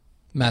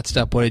Matt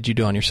Stepp, what did you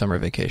do on your summer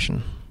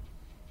vacation?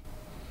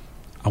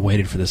 I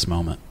waited for this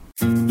moment.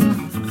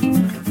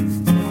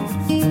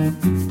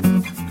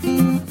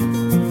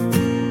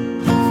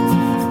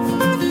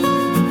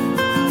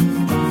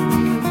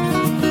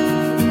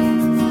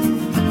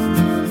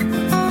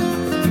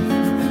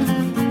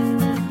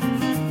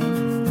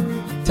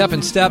 Tep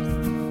and Step,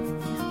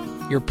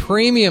 your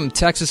premium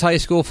Texas high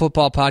school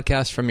football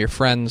podcast from your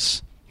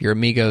friends, your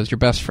amigos, your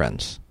best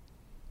friends,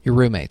 your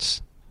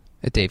roommates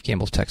at Dave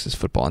Campbell's Texas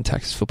Football and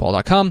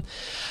TexasFootball.com.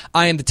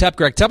 I am the Tep,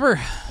 Greg Tepper.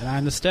 And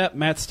I'm the Step,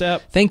 Matt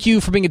Stepp. Thank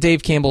you for being a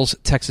Dave Campbell's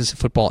Texas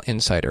Football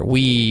Insider.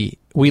 We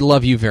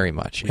love you very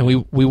much, and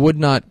we would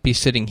not be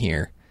sitting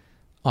here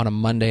on a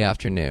Monday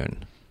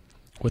afternoon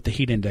with the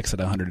heat index at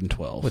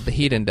 112. With the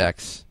heat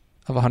index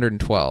of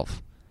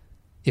 112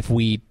 if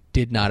we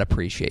did not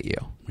appreciate you.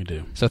 We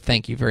do. So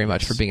thank you very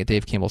much for being a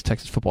Dave Campbell's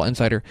Texas Football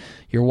Insider.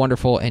 You're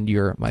wonderful, and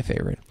you're my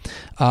favorite.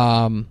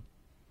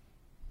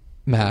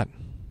 Matt,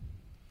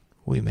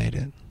 we made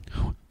it.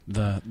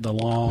 The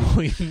long...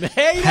 We made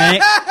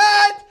it!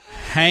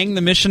 Hang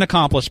the mission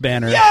accomplished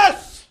banner.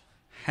 Yes!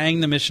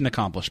 Hang the mission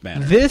accomplished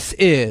banner.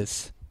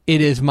 It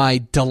is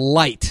my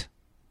delight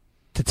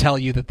to tell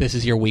you that this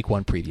is your Week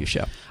 1 preview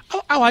show.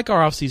 I like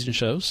our off-season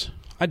shows.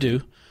 I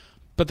do.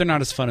 But they're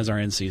not as fun as our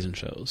in-season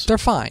shows. They're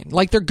fine.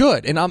 Like, they're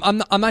good. And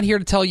I'm not here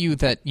to tell you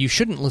that you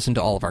shouldn't listen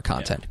to all of our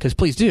content, because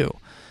please do.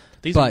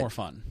 These are more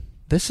fun.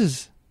 This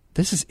is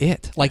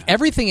it. Like,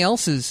 everything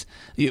else is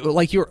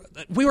like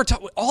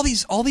all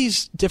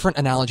these different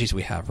analogies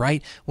we have,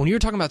 right? When you were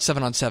talking about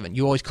 7-on-7,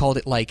 you always called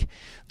it like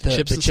the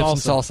chips and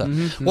salsa.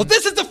 Mm-hmm. Well,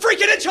 this is the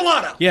freaking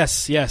enchilada.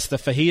 Yes. The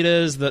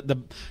fajitas,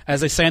 the as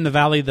they say in the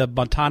Valley, the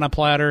Montana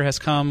platter has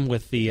come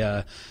with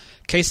the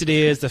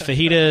quesadillas, the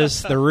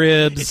fajitas, the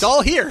ribs. It's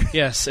all here.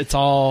 Yes, it's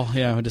all,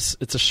 it's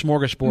a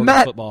smorgasbord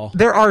Matt, of football.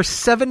 There are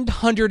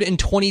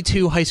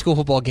 722 high school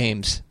football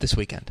games this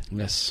weekend.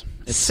 Yes.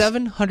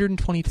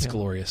 722. It's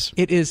glorious.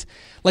 It is.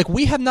 Like,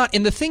 we have not,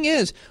 and the thing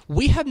is,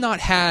 we have not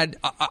had,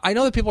 I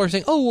know that people are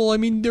saying, oh, well, I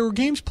mean, there were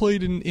games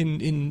played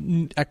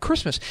at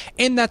Christmas.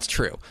 And that's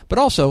true. But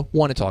also,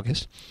 one, it's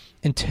August.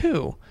 And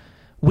two,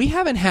 we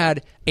haven't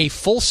had a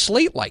full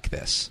slate like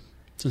this.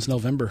 Since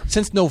November.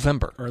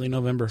 Early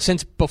November.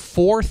 Since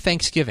before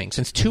Thanksgiving.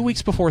 Since 2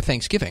 weeks before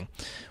Thanksgiving.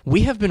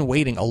 We have been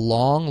waiting a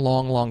long,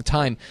 long, long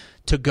time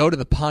to go to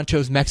the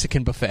Pancho's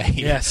Mexican Buffet.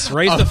 Yes,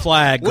 raise the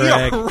flag,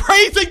 Greg. We are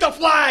raising the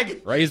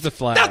flag! Raise the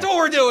flag. That's what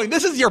we're doing.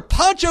 This is your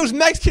Pancho's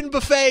Mexican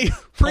Buffet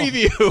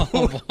preview.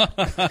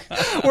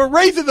 We're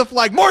raising the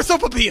flag. More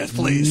sopapillas,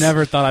 please.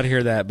 Never thought I'd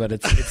hear that, but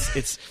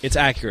it's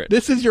accurate.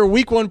 This is your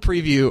Week 1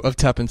 preview of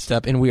Tep and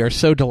Step, and we are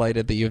so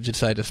delighted that you've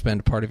decided to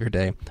spend part of your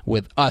day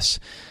with us.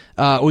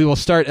 We will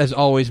start, as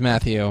always,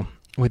 Matthew,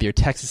 with your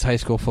Texas high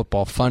school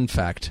football fun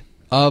fact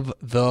of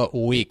the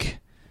week.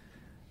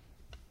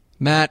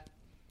 Matt,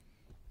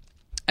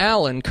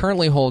 Allen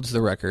currently holds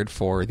the record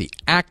for the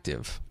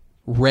active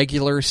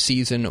regular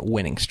season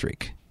winning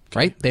streak,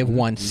 right? They've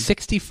won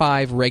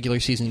 65 regular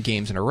season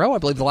games in a row. I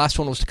believe the last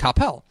one was to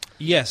Coppell.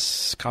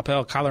 Yes,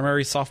 Coppell, Kyler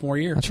Murray's sophomore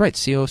year. That's right,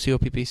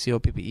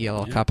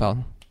 Coppell,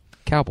 Coppell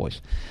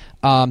Cowboys.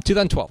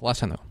 2012, last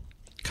time, though.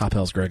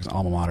 Coppell's Greg's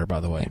alma mater, by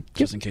the way,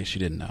 just in case you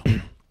didn't know.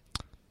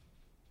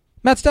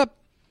 Matt Stepp,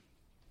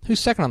 who's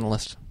second on the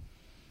list?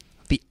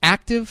 The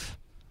active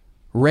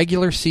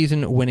regular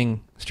season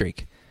winning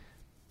streak.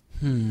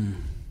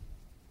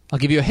 I'll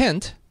give you a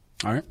hint.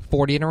 All right.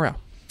 40 in a row.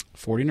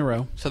 40 in a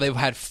row. So they've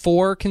had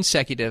 4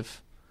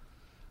 consecutive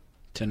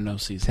 10-0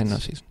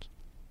 seasons.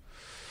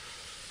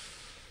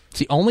 It's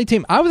the only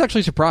team. I was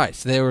actually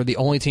surprised. They were the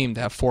only team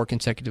to have 4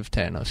 consecutive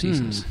 10-0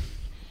 seasons.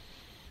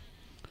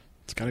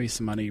 It's got to be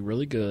somebody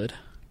really good.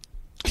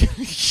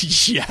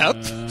 Yep.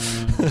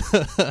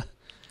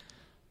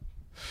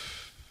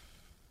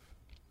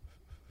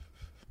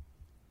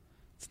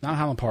 It's not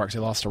Highland Park. They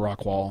lost to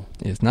Rockwall.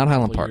 It's not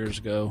Highland Park. Years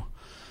ago.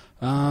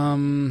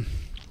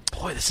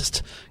 Boy, this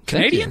is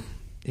Canadian.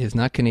 It is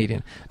not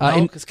Canadian.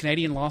 Because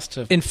Canadian lost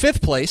to... In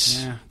 5th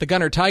place, the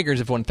Gunner Tigers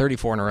have won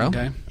 34 in a row.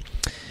 Okay.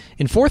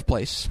 In 4th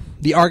place,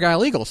 the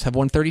Argyle Eagles have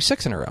won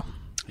 36 in a row.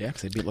 Yeah,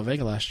 because they beat La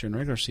Vega last year in the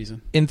regular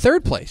season. In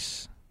 3rd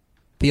place,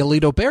 the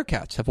Aledo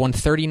Bearcats have won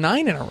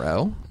 39 in a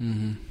row.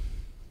 Mm-hmm.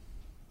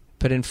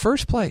 But in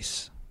 1st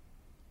place,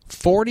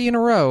 40 in a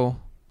row,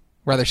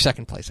 rather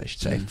 2nd place, I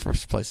should say.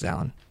 1st place is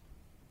Allen.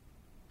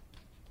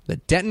 The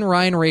Denton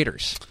Ryan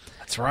Raiders.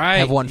 That's right.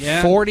 Have won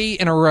 40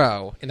 in a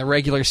row in the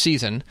regular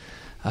season.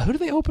 Who do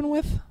they open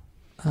with?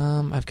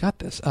 I've got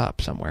this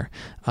up somewhere.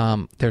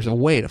 There's a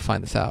way to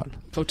find this out.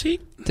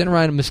 Poteet? Denton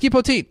Ryan, Mesquite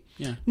Poteet.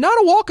 Yeah. Not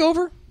a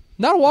walkover.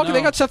 No.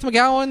 They got Seth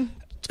McGowan.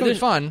 It's going to be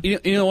fun. You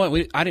know what?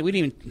 We didn't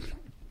even...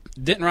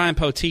 Denton Ryan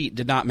Poteet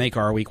did not make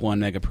our Week 1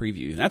 mega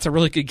preview. That's a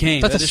really good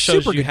game. That just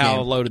shows you how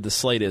game. loaded the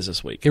slate is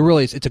this week. It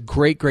really is. It's a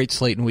great, great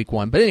slate in Week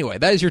 1. But anyway,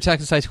 that is your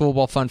Texas high school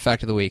football fun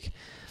fact of the week.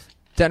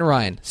 Denton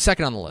Ryan,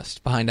 second on the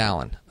list behind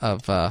Allen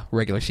of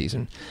regular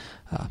season.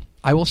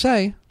 I will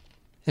say,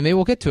 and maybe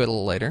we'll get to it a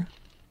little later,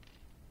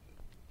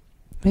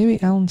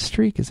 maybe Allen's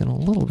streak is in a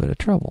little bit of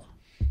trouble.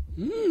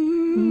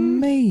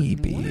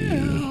 Maybe.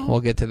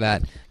 We'll get to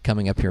that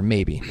coming up here,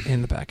 maybe,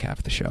 in the back half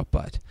of the show.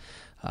 But,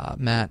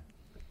 Matt,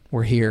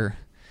 we're here.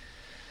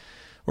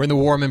 We're in the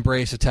warm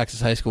embrace of Texas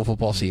high school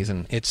football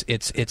season. It's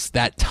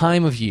that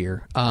time of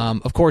year.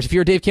 Of course, if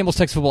you're Dave Campbell's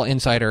Texas Football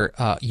Insider,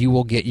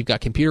 you've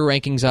got computer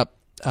rankings up.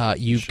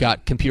 You've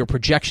got computer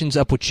projections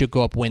up, which should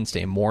go up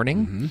Wednesday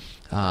morning.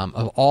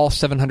 Of all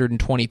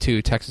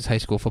 722 Texas high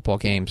school football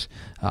games,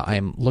 I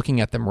am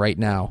looking at them right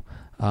now.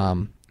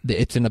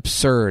 It's an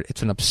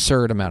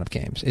absurd amount of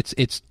games.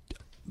 It's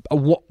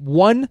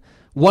one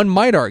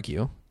might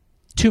argue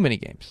too many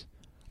games.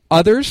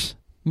 Others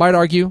might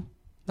argue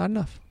not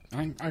enough.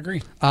 I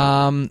agree.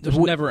 There's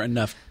never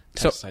enough.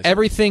 So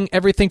everything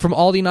from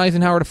Aldine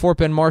Eisenhower to Fort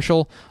Bend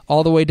Marshall,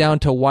 all the way down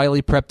to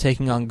Wiley Prep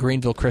taking on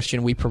Greenville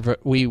Christian,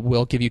 we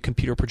will give you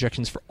computer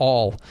projections for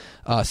all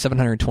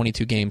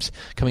 722 games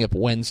coming up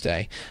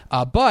Wednesday.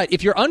 But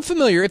if you're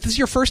unfamiliar, if this is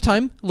your first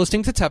time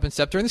listening to Tep and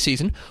Step during the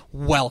season,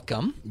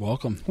 welcome.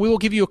 Welcome. We will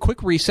give you a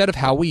quick reset of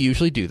how we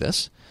usually do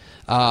this.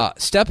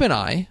 Step and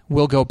I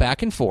will go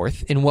back and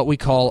forth in what we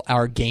call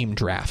our game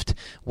draft,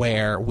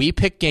 where we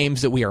pick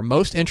games that we are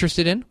most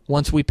interested in.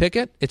 Once we pick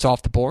it, it's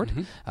off the board.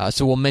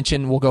 So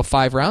we'll go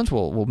 5 rounds.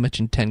 We'll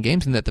mention 10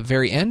 games, and at the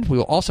very end, we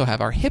will also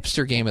have our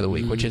hipster game of the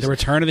week, which is the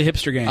return of the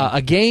hipster game.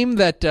 A game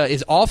that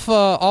is off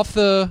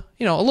the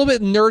a little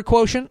bit nerd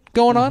quotient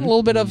going on, a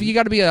little bit of you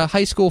got to be a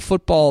high school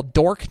football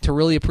dork to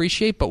really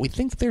appreciate, but we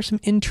think there's some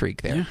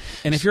intrigue there. Yeah.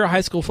 And if you're a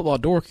high school football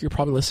dork, you're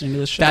probably listening to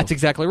this show. That's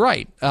exactly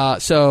right.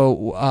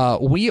 So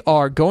we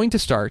are going to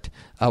start.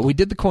 We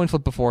did the coin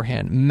flip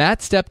beforehand.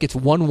 Matt Stepp gets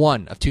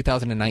 1-1 of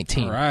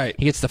 2019. All right.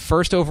 He gets the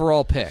first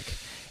overall pick.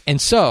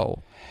 And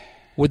so,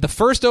 with the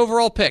first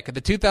overall pick of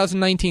the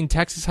 2019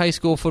 Texas High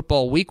School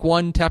Football Week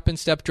 1 Tep and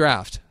Step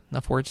Draft.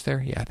 Enough words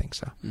there? Yeah, I think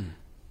so.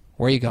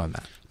 Where are you going,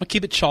 Matt? I'm going to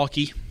keep it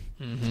chalky.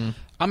 I'm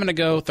going to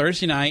go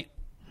Thursday night,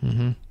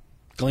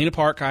 Galena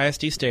Park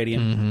ISD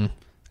Stadium,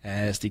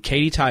 as the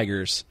Katy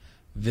Tigers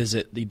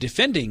visit the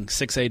defending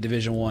 6A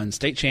Division I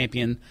state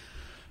champion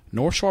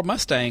North Shore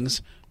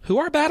Mustangs, who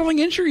are battling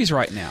injuries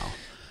right now.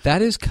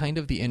 That is kind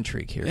of the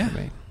intrigue here for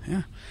me.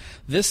 Yeah,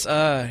 this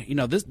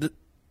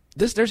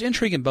there's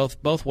intrigue in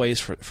both ways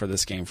for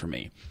this game for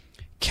me.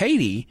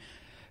 Katy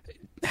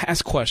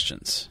has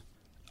questions,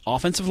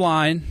 offensive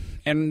line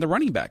and the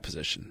running back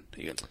position.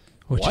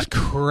 Which is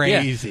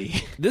crazy.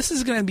 Yeah. This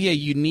is going to be a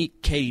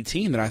unique Katy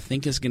team that I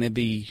think is going to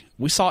be –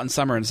 we saw it in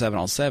summer in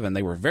 7-on-7.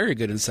 They were very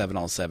good in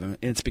 7-on-7, and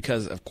it's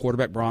because of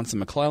quarterback Bronson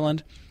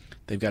McClelland.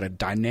 They've got a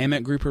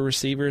dynamic group of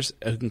receivers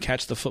who can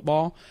catch the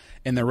football,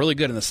 and they're really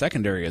good in the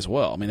secondary as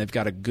well. I mean, they've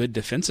got a good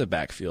defensive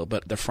backfield,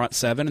 but the front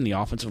seven and the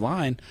offensive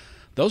line,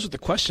 those are the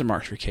question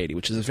marks for Katy,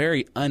 which is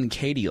very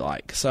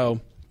un-Katy-like. So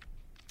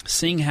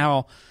seeing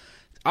how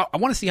 – I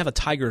want to see how the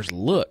Tigers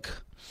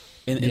look –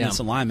 in this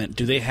alignment.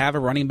 Do they have a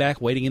running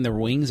back waiting in the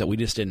wings that we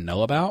just didn't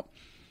know about?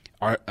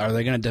 Are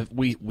they going to?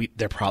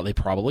 They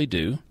probably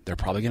do. They're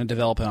probably going to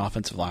develop an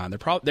offensive line.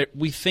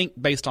 We think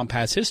based on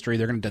past history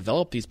they're going to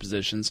develop these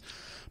positions,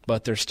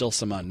 but there's still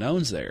some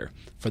unknowns there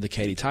for the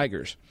Katy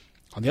Tigers.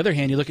 On the other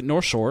hand, you look at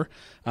North Shore.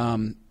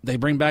 They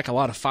bring back a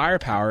lot of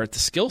firepower at the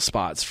skill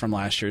spots from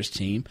last year's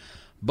team,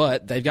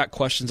 but they've got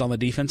questions on the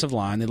defensive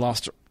line. They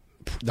lost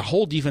the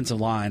whole defensive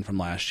line from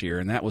last year,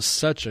 and that was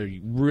such a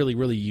really,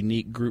 really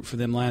unique group for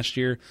them last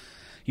year.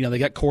 You know, they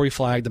got Corey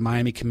Flagg, the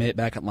Miami commit,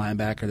 back at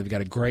linebacker. They've got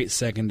a great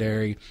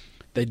secondary.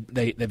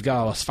 They've got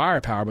all this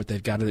firepower, but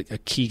they've got a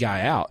key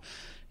guy out.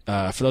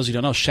 For those who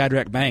don't know,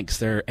 Shadrack Banks,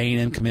 their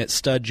A&M commit,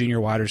 stud junior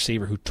wide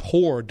receiver who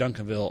tore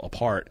Duncanville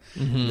apart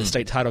in the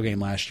state title game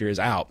last year, is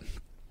out.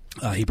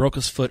 He broke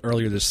his foot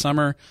earlier this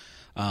summer.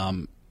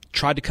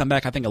 Tried to come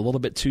back, I think, a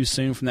little bit too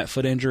soon from that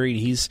foot injury.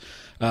 He's,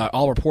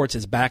 all reports,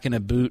 is back in a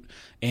boot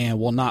and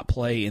will not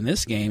play in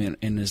this game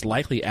and is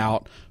likely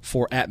out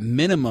for, at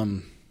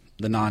minimum,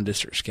 the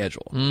non-district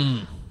schedule.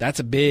 That's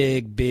a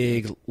big,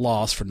 big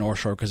loss for North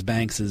Shore because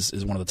Banks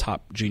is one of the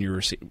top junior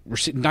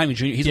receivers. Not even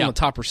junior, he's one of the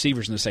top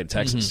receivers in the state of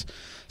Texas.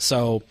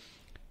 So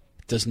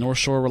does North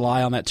Shore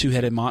rely on that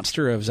two-headed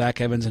monster of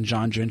Zach Evans and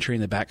John Gentry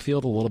in the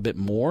backfield a little bit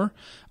more?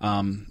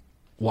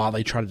 While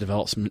they try to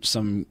develop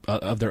some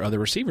of their other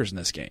receivers in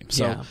this game.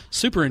 So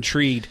super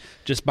intrigued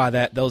just by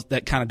that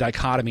kind of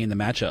dichotomy in the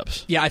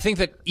matchups. Yeah, I think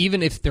that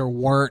even if there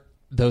weren't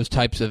those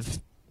types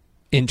of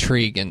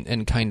intrigue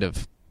and kind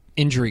of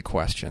injury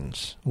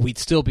questions, we'd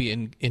still be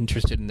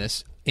interested in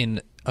this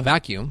in a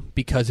vacuum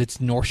because it's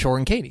North Shore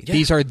and Katy. Yeah.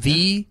 These are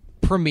the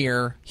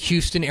premier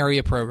Houston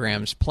area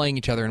programs playing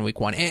each other in Week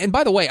 1. And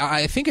by the way,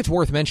 I think it's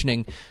worth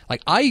mentioning,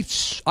 like I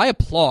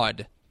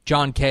applaud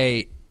John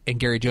Kay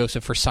and Gary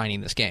Joseph for signing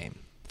this game.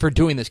 For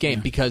doing this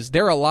game, because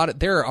there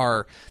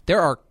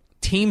are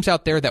teams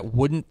out there that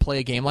wouldn't play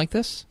a game like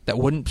this, that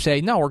wouldn't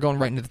say, no, we're going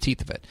right into the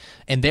teeth of it.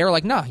 And they're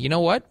like, nah, you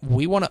know what?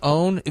 We want to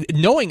own,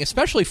 knowing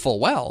especially full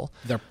well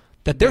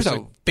that there's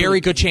a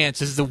very good chance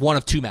this is the one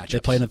of two matchups. They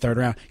play in the third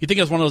round. You think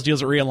it was one of those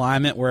deals at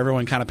realignment where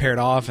everyone kind of paired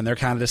off and they're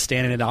kind of just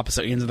standing at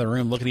opposite ends of the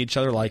room looking at each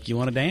other like, you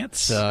want to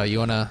dance? Do you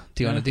want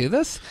to do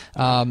this?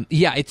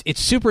 It's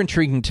super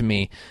intriguing to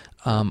me.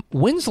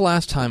 When's the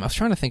last time? I was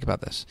trying to think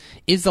about this.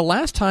 Is the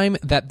last time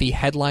that the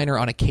headliner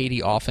on a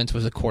Katy offense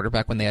was a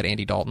quarterback when they had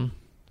Andy Dalton?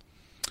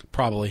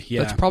 Probably,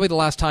 yeah. That's probably the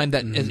last time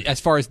that, as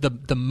far as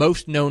the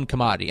most known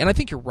commodity. And I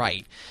think you're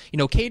right.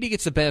 Katy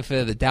gets the benefit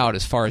of the doubt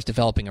as far as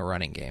developing a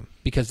running game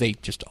because they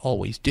just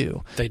always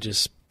do. They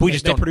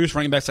produce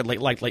running backs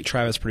like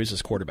Travis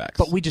produces quarterbacks.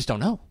 But we just don't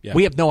know. Yeah.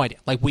 We have no idea.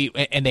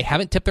 And they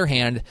haven't tipped their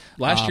hand.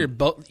 Last year,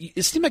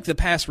 it seemed like the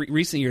past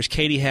recent years,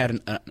 Katy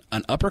had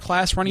an upper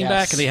class running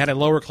back and they had a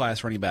lower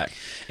class running back.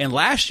 And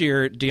last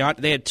year, they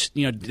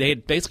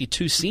had basically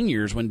two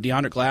seniors when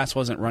DeAndre Glass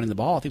wasn't running the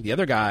ball. I think the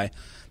other guy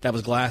that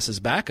was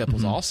Glass's backup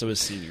was also a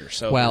senior.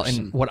 So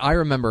what I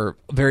remember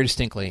very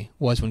distinctly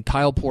was when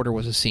Kyle Porter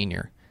was a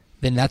senior.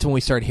 Then that's when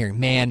we started hearing,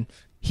 man,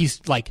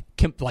 he's like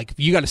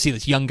you got to see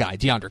this young guy,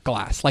 DeAndre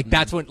Glass.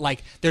 That's when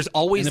there's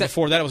always and that.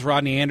 Before that, it was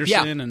Rodney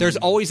Anderson. Yeah, and there's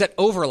always that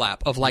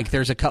overlap of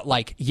there's a cut.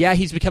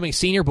 He's becoming a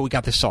senior, but we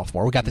got this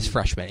sophomore, we got this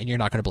freshman, and you're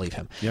not going to believe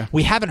him. Yeah.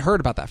 We haven't heard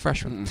about that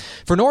freshman.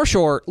 For North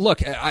Shore,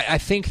 look, I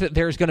think that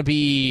there's going to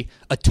be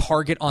a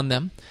target on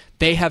them.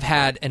 They have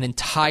had an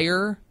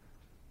entire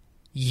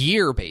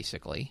year,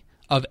 basically,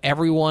 of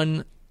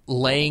everyone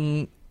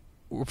laying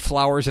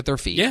flowers at their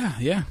feet.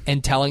 Yeah.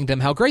 And telling them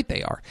how great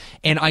they are.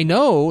 And I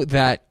know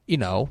that,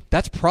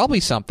 that's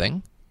probably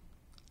something.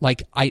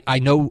 I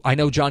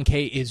know John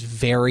Kay is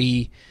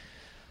very,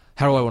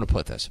 how do I want to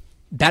put this?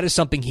 That is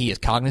something he is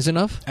cognizant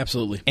of.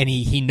 Absolutely. And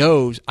he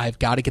knows I've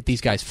got to get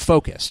these guys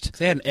focused.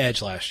 They had an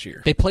edge last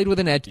year. They played with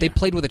an edge. Yeah. They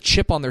played with a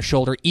chip on their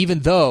shoulder, even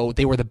though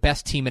they were the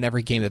best team in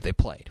every game that they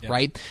played,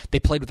 right? They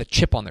played with a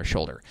chip on their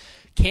shoulder.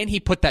 Can he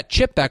put that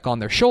chip back on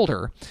their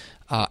shoulder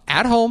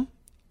at home,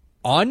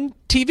 on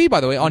TV, by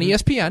the way, on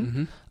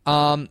ESPN?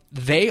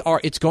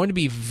 It's going to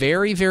be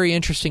very, very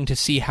interesting to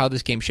see how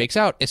this game shakes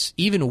out. It's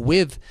even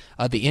with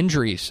the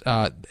injuries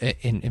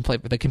in play.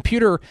 The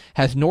computer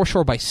has North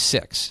Shore by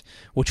 6,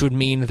 which would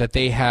mean that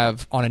they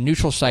have, on a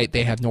neutral site,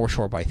 they have North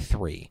Shore by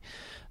 3.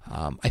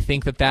 I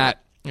think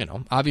that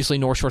obviously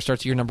North Shore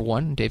starts year number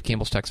 1. Dave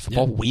Campbell's Texas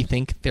football. Yeah. We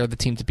think they're the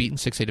team to beat in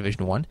 6A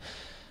Division 1.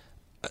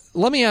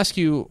 Let me ask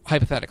you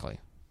hypothetically.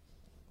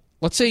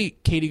 Let's say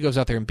Katy goes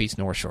out there and beats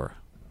North Shore.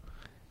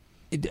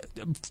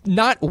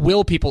 Not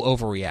will people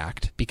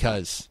overreact,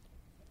 because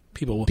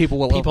people will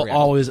overreact.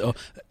 Always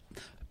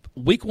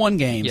week 1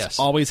 games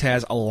always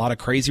has a lot of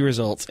crazy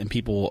results, and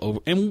people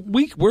will and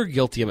we're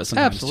guilty of it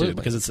sometimes too,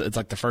 because it's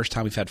like the first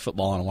time we've had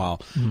football in a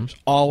while. There's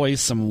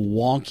always some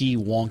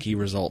wonky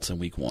results in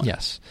week 1.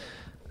 Yes.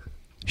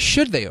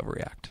 Should they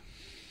overreact?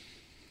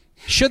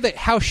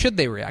 How should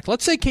they react?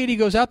 Let's say Katy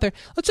goes out there.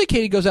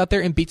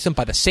 And beats them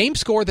by the same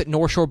score that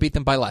North Shore beat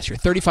them by last year,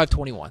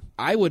 35-21.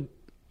 I would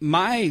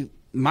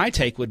my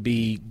take would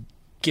be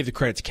give the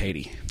credit to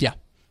Katy. Yeah.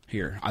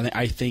 Here,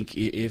 I think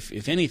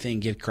if anything,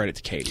 give credit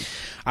to Katy.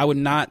 I would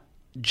not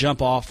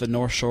jump off the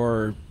North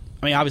Shore.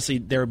 I mean, obviously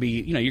there would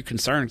be you're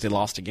concerned if they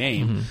lost a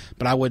game,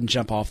 but I wouldn't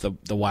jump off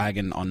the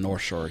wagon on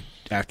North Shore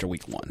after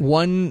week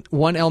 1.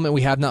 One element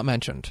we have not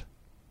mentioned: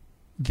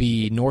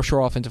 the North Shore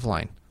offensive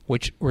line,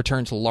 which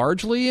returns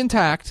largely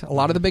intact. A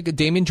lot of the big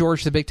Damian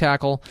George, the big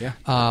tackle. Yeah.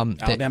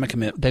 Alabama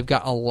commit. They've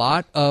got a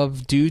lot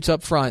of dudes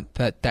up front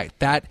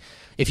that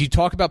if you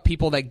talk about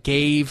people that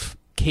gave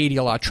Katy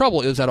a lot of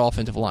trouble, it was that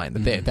offensive line.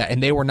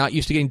 And they were not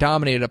used to getting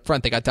dominated up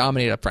front. They got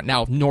dominated up front.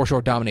 Now North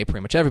Shore dominate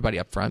pretty much everybody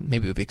up front,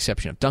 maybe with the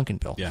exception of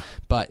Duncanville. Yeah.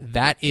 But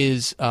that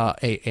is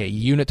a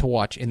unit to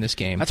watch in this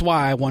game. That's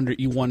why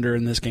you wonder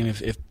in this game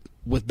if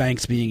with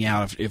Banks being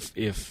out,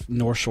 if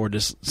North Shore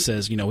just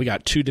says, we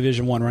got 2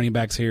 Division I running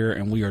backs here,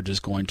 and we are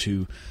just going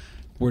to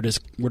we're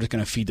just going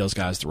to feed those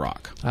guys the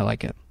rock. I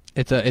like it.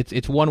 It's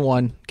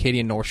 1-1 Katy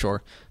and North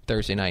Shore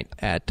Thursday night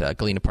at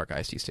Galena Park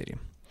ISD Stadium.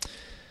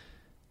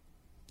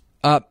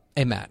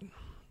 Hey Matt.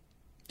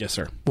 Yes,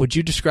 sir. Would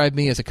you describe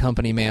me as a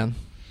company man?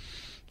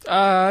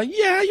 Yeah,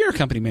 you're a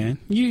company man.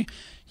 You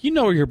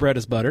know where your bread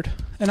is buttered,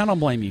 and I don't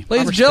blame you.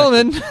 Ladies and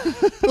gentlemen,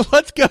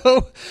 let's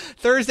go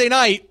Thursday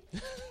night,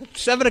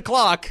 7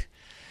 o'clock,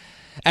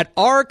 at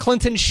R.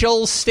 Clinton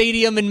Scholes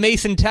Stadium in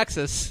Mason,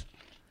 Texas.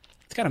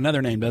 It's got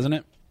another name, doesn't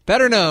it?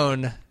 Better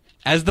known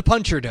as the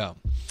Puncher Dome.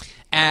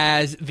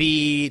 As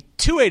the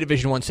 2A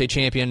Division I state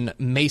champion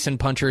Mason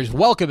Punchers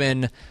welcome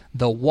in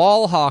the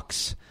Wall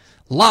Hawks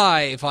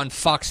live on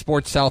Fox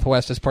Sports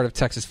Southwest as part of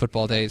Texas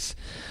Football Days.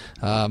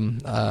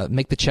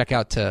 Make the check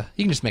out to...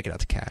 You can just make it out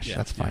to cash. Yeah,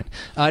 that's fine.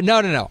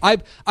 No.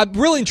 I'm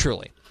really and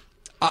truly...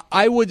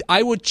 I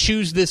would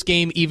choose this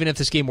game even if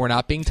this game were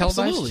not being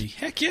televised. Absolutely.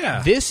 Heck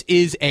yeah. This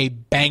is a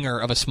banger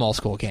of a small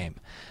school game.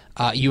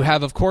 You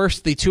have, of course,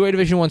 the 2A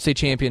Division I state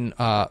champion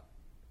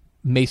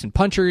Mason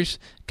Punchers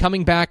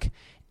coming back,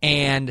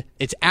 and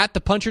it's at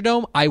the Puncher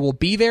Dome. I will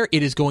be there.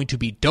 It is going to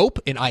be dope,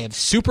 and I am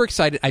super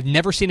excited. I've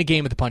never seen a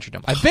game at the Puncher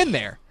Dome. I've been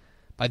there,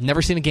 but I've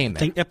never seen a game there.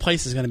 I think that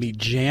place is going to be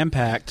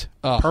jam-packed.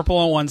 Purple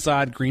on one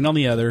side, green on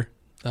the other.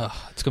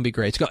 It's going to be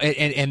great.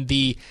 And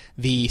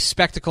the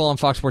spectacle on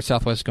Fox Sports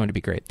Southwest is going to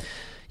be great.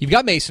 You've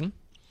got Mason.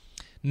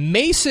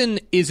 Mason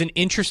is an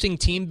interesting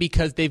team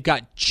because they've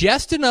got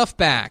just enough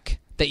back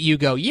that you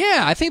go,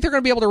 yeah, I think they're going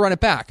to be able to run it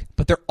back.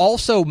 But they're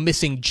also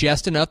missing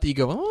just enough that you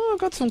go, oh, I've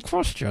got some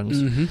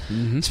questions.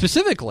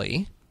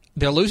 Specifically,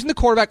 they're losing the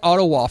quarterback,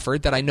 Otto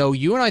Wofford, that I know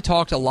you and I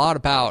talked a lot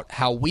about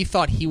how we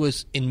thought he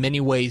was, in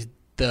many ways,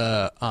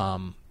 the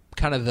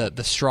kind of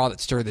the straw that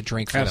stirred the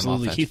drink for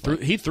Absolutely. them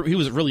He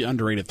was really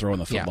underrated throwing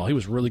the football. Yeah. He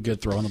was really good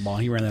throwing the ball.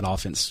 He ran that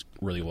offense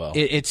really well.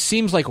 It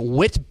seems like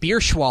Whit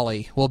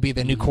Bierschwally will be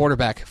the new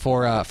quarterback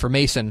for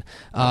Mason,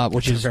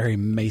 which is a very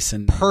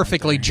Mason,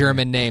 perfectly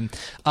German name.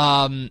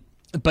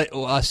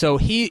 So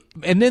he,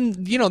 and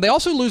then, they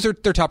also lose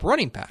their top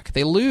running back.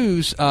 They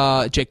lose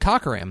Jake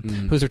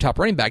Cockeram, who's their top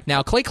running back.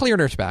 Now, Clay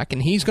Clearner's back,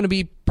 and he's going to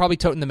be probably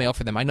toting the mail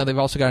for them. I know they've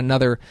also got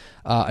another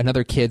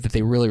kid that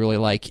they really, really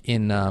like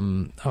in,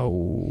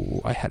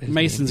 I had his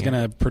Mason's name here.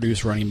 going to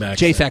produce running backs.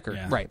 Jay Thacker,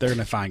 Yeah, right. They're going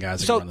to find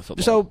guys that can run the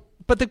football.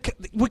 But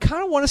we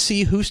kind of want to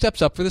see who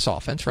steps up for this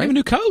offense, right? They have a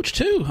new coach,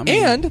 too.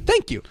 And,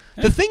 thank you.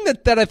 Yeah. The thing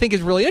that I think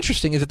is really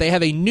interesting is that they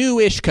have a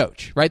new-ish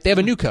coach, right? They have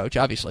a new coach,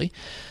 obviously.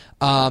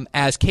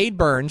 As Cade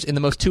Burns, in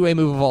the most two-way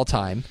move of all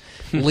time,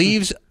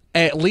 leaves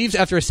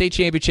after a state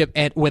championship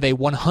with a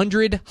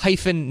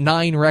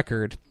 100-9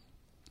 record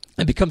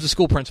and becomes a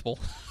school principal.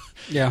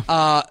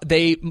 Yeah.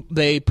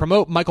 They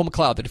promote Michael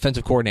McLeod, the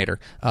defensive coordinator,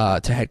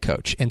 to head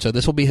coach. And so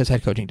this will be his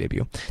head coaching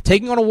debut.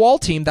 Taking on a Wall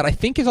team that I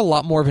think is a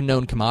lot more of a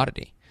known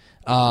commodity.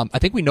 I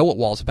think we know what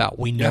Wall's about.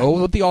 We know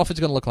what the offense is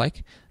going to look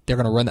like. They're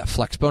going to run that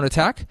flex bone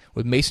attack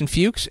with Mason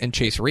Fuchs and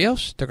Chase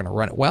Rios. They're going to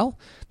run it well.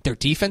 Their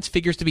defense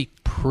figures to be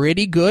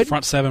pretty good.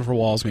 Front seven for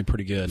Wall is going to be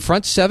pretty good.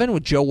 Front seven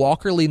with Joe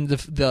Walker leading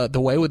the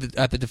way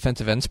at the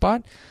defensive end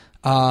spot.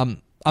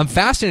 I'm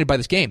fascinated by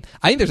this game.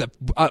 I think there's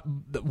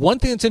one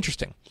thing that's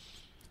interesting.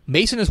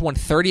 Mason has won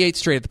 38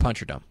 straight at the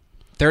Puncher Dome.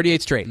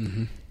 38 straight.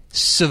 Mm-hmm.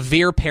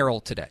 Severe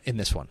peril today in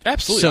this one.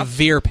 Absolutely.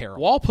 Severe peril.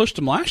 Wall pushed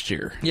him last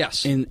year.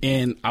 Yes.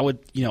 And I would,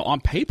 on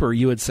paper,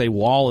 you would say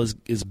Wall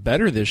is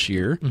better this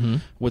year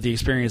with the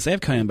experience they have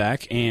coming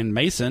back, and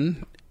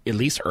Mason, at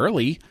least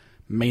early,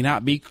 may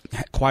not be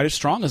quite as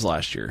strong as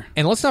last year.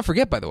 And let's not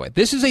forget, by the way,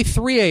 this is a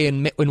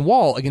 3A in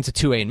Wall against a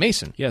 2A in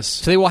Mason. Yes.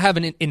 So they will have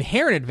an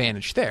inherent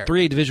advantage there.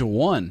 3A Division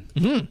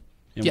I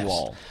in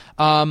Wall.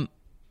 I'm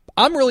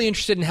really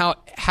interested in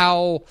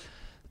how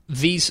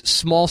these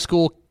small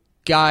school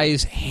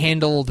guys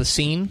handle the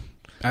scene.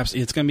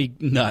 Absolutely. It's going to be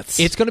nuts.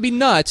 It's going to be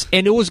nuts,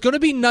 and it was going to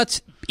be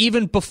nuts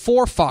even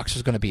before Fox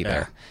was going to be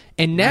there.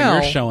 And now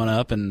you're showing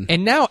up, and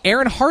now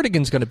Aaron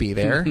Hardigan's going to be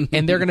there,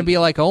 and they're going to be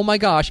like, "Oh my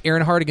gosh,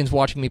 Aaron Hardigan's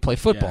watching me play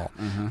football."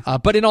 Yeah,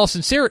 but in all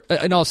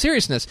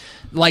seriousness,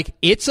 like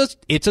it's a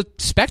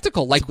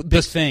spectacle. Like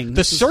this thing,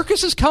 the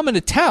circus is coming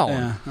to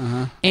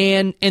town,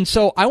 and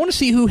so I want to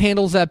see who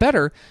handles that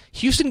better.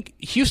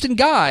 Houston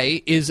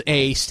Guy is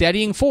a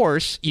steadying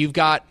force. You've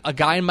got a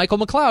guy in Michael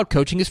McLeod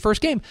coaching his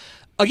first game.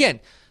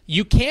 Again,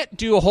 you can't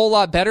do a whole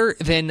lot better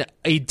than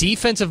a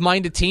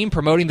defensive-minded team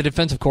promoting the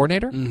defensive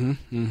coordinator.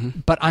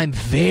 But I'm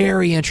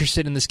very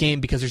interested in this game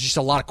because there's just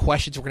a lot of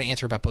questions we're going to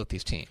answer about both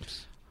these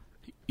teams.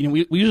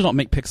 We usually don't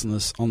make picks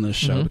on this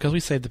show because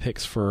we save the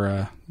picks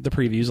for the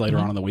previews later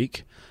on in the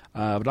week.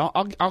 But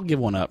I'll give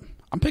one up.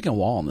 I'm picking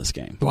Wall in this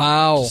game.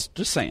 Wow,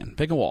 just saying,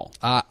 picking Wall.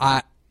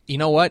 You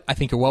know what? I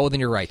think you're well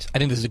within your rights. I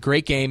think this is a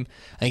great game.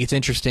 I think it's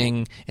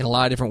interesting in a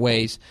lot of different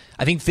ways.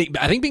 I think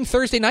being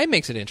Thursday night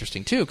makes it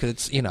interesting too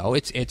because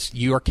it's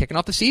you are kicking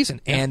off the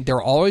season and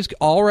there are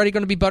already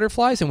going to be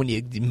butterflies, and when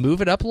you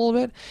move it up a little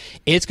bit,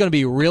 it's going to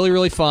be really,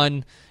 really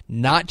fun.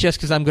 Not just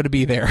because I'm going to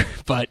be there,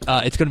 but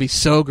it's going to be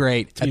so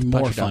great. It's going to be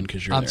more fun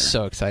because you're there. I'm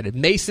so excited.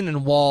 Mason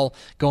and Wall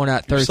going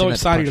out Thursday. So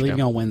excited you're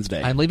leaving on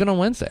Wednesday. I'm leaving on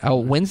Wednesday.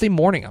 Wednesday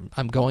morning.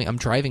 I'm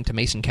driving to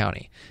Mason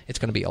County. It's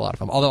going to be a lot of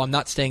fun. Although I'm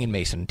not staying in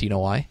Mason. Do you know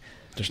why?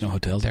 There's no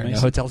hotels. There are no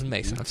hotels in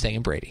Mason. I'm staying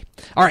in Brady.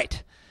 All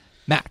right,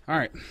 Matt. All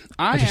right,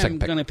 I am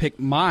going to pick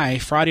my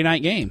Friday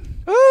night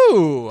game.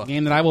 Ooh, a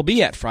game that I will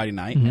be at Friday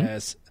night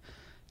as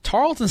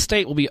Tarleton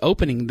State will be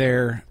opening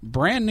their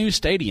brand new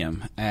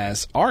stadium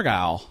as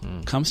Argyle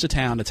comes to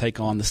town to take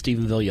on the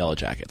Stephenville Yellow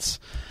Jackets.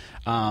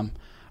 I'm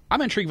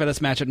intrigued by this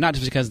matchup, not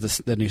just because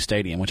of the new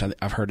stadium, which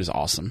I've heard is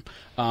awesome,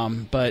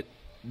 but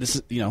this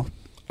is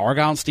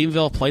Argyle and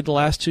Stephenville played the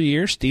last 2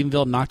 years.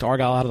 Stephenville knocked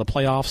Argyle out of the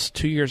playoffs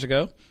 2 years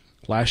ago.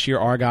 Last year,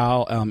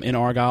 Argyle knocked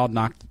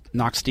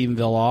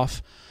Stephenville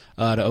off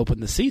to open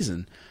the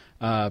season.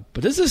 But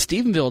this is a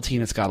Stephenville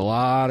team that's got a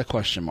lot of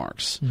question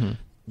marks.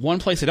 One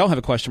place they don't have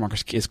a question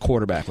mark is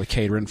quarterback with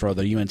Cade Renfro,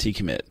 the UNT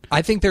commit.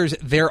 I think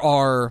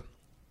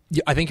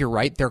I think you're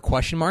right. There are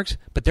question marks,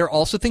 but there are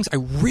also things I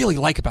really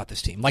like about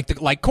this team,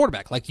 like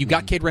quarterback. Like you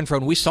got Cade Renfro,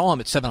 and we saw him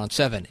at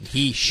 7-on-7, and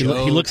he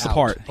looks the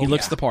part. He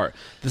looks the the part.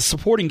 The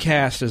supporting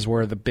cast is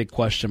where the big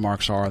question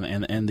marks are,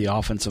 and the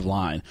offensive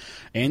line.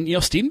 And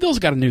Stephenville's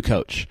got a new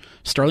coach,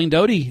 Sterling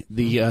Doty,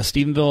 the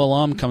Stephenville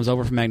alum, comes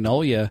over from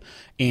Magnolia,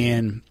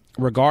 and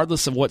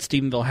regardless of what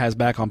Stephenville has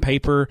back on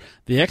paper,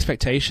 the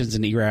expectations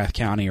in Erath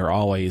County are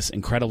always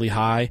incredibly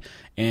high,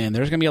 and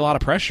there's going to be a lot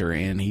of pressure.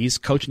 And he's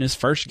coaching his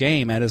first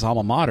game at his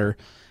alma mater,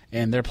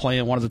 and they're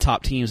playing one of the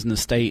top teams in the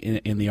state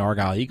in the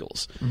Argyle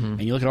Eagles.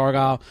 And you look at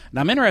Argyle, and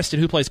I'm interested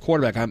who plays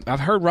quarterback. I've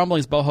heard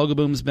rumblings Bo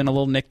Hogaboom's been a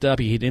little nicked up.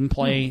 He didn't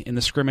play in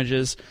the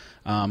scrimmages.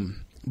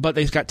 But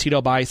they've got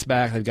Tito Bice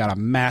back. They've got a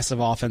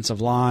massive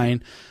offensive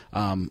line.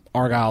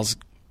 Argyle's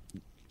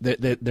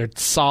they're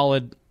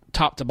solid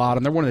top to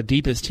bottom. They're one of the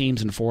deepest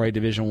teams in 4A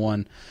Division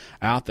I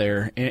out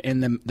there.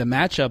 And the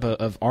matchup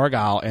of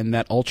Argyle and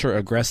that ultra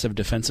aggressive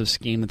defensive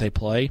scheme that they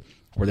play,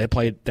 where they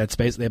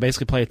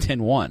basically play a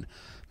 10-1.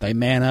 They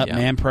man up,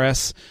 man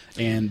press,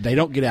 and they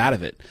don't get out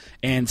of it.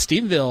 And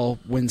Stephenville,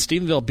 when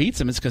Stephenville beats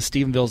them, it's because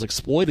Stephenville's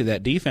exploited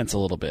that defense a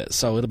little bit.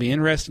 So it'll be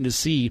interesting to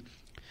see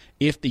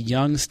if the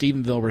young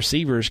Stephenville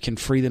receivers can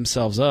free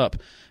themselves up,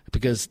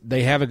 because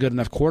they have a good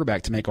enough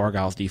quarterback to make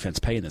Argyle's defense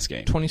pay in this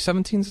game.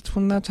 2017 is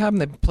when that's happened.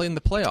 They played in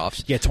the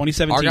playoffs. Yeah,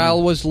 2017.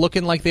 Argyle was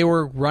looking like they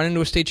were running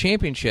to a state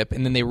championship,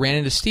 and then they ran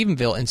into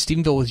Stephenville, and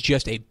Stephenville was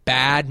just a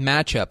bad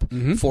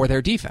matchup for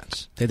their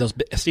defense.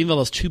 Stephenville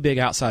has two big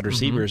outside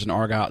receivers, and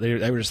Argyle,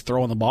 they were just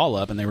throwing the ball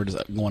up, and they were just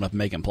going up and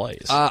making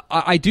plays.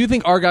 I do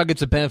think Argyle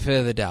gets the benefit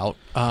of the doubt.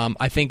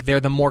 I think they're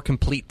the more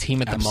complete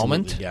team at the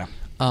moment. Yeah.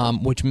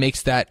 Which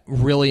makes that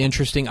really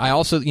interesting. I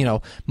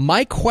also,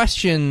 my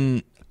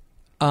question,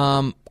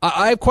 I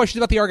have questions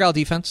about the Argyle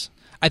defense.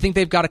 I think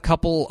they've got a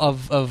couple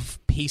of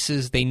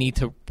pieces they need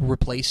to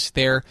replace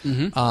there.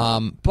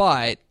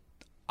 But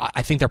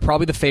I think they're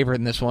probably the favorite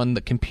in this one.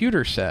 The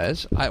computer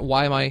says,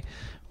 why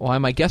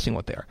am I guessing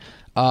what they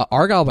are?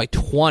 Argyle by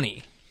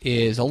 20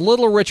 is a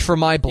little rich for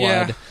my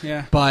blood.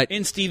 Yeah. But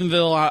in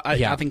Stephenville,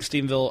 I think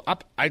Stephenville,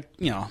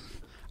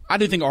 I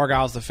do think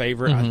Argyle's the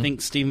favorite. I think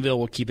Stephenville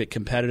will keep it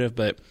competitive,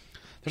 but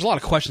there's a lot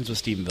of questions with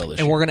Stephenville this year.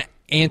 And we're going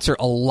to answer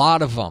a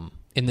lot of them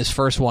in this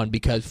first one,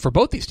 because for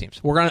both these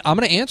teams, I'm going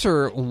to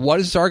answer what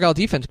is Argyle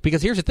defense,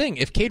 because here's the thing.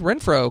 If Cade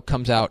Renfro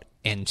comes out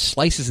and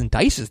slices and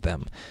dices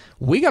them,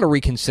 we got to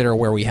reconsider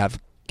where we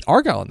have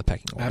Argyle in the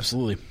pecking order.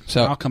 Absolutely.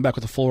 So I'll come back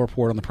with a full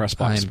report on the press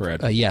box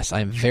spread. Yes,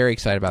 I'm very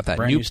excited about that.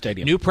 Brand new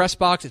stadium. New press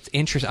box. It's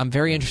interesting. I'm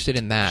very interested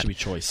in that. Should be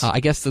choice. I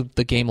guess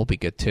the game will be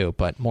good too,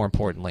 but more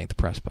importantly, the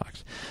press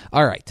box.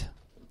 All right.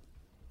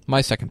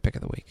 My second pick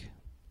of the week.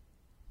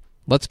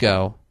 Let's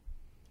go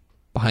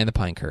behind the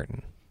pine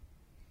curtain.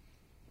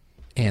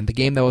 And the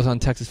game that was on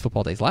Texas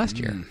Football Days last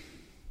year,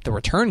 the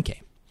return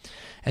game,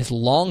 as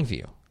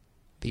Longview,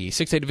 the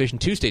 6A Division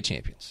II state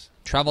champions,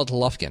 traveled to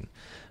Lufkin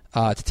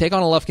to take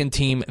on a Lufkin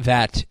team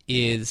that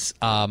is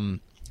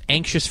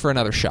anxious for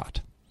another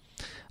shot.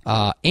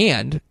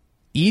 And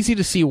easy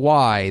to see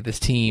why this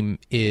team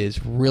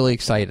is really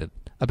excited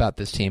about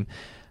this team,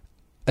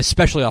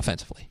 especially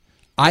offensively.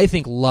 I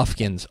think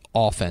Lufkin's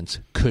offense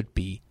could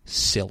be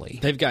silly.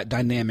 They've got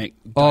dynamic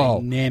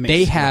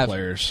they have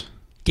players.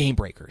 Game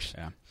breakers.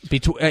 Yeah.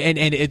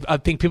 I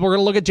think people are going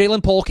to look at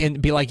Jalen Polk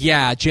and be like,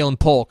 yeah, Jalen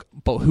Polk,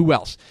 but who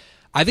else?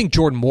 I think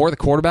Jordan Moore, the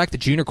quarterback, the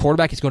junior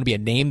quarterback, is going to be a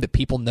name that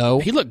people know.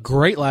 He looked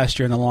great last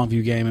year in the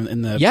Longview game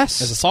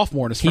as a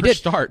sophomore in his first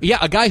start. Yeah,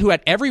 a guy who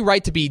had every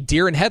right to be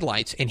deer in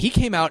headlights, and he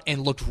came out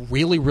and looked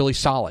really, really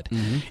solid.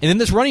 And then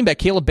this running back,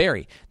 Caleb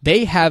Berry,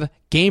 they have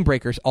game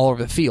breakers all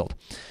over the field.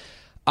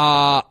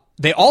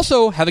 They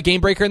also have a game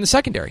breaker in the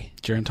secondary.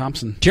 Jaron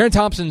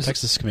Thompson's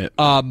Texas commit.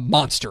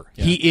 Monster.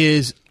 Yeah. He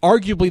is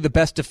arguably the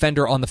best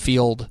defender on the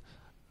field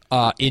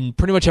in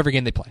pretty much every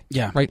game they play.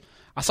 Yeah. Right?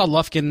 I saw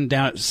Lufkin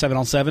down at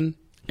 7-on-7,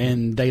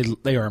 and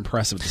they are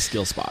impressive with the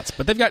skill spots.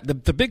 But they've got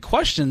the big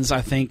questions, I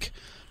think,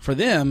 for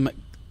them.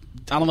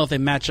 I don't know if they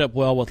match up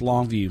well with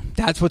Longview.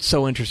 That's what's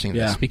so interesting in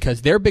this,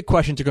 because their big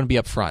questions are going to be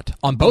up front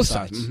on both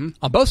sides.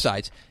 On both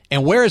sides.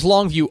 And where has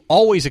Longview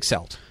always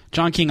excelled?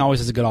 John King always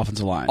has a good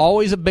offensive line.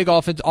 Always a big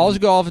offense, always a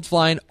good offensive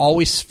line,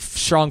 always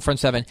strong front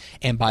seven.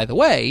 And by the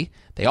way,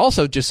 they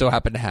also just so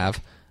happen to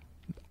have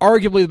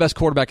arguably the best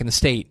quarterback in the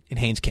state in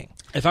Haynes King.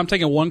 If I'm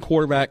taking one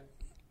quarterback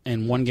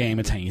in one game,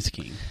 it's Haynes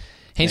King.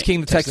 Haynes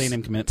King, the Texas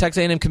A&M commit.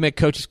 Texas A&M commit,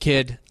 coach's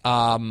kid,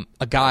 a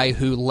guy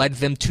who led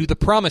them to the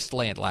promised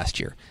land last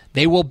year.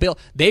 They will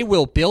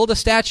build a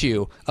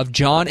statue of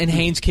John and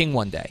Haynes King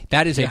one day.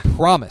 That is a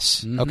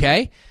promise,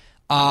 okay?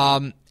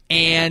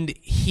 And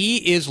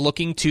he is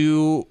looking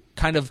to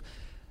kind of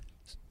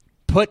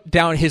put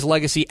down his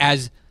legacy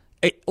as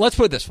let's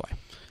put it this way.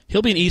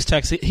 He'll be in East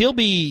Texas. He'll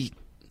be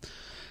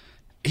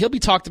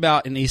talked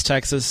about in East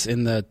Texas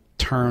in the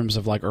terms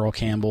of like Earl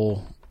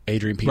Campbell,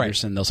 Adrian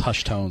Peterson, those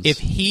hush tones. If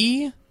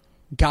he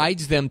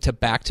guides them to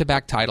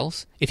back-to-back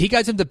titles,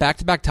 they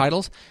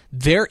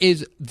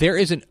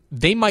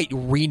might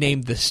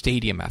rename the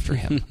stadium after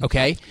him,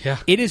 okay? Yeah.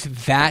 It is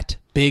that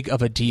big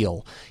of a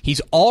deal.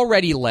 He's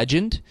already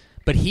legend,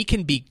 but he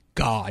can be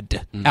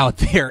God out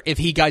there if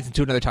he guides them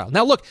to another title.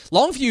 Now, look,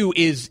 Longview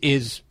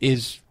is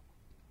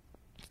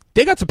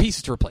they got some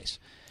pieces to replace.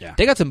 Yeah.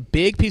 They got some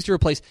big pieces to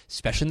replace,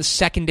 especially in the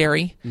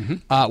secondary,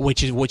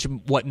 which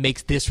what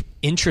makes this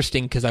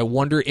interesting, because I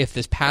wonder if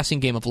this passing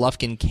game of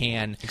Lufkin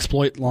can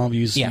exploit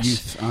Longview's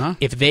youth.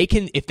 If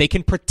they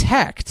can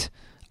protect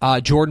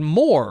Jordan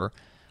Moore,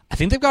 I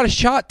think they've got a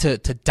shot to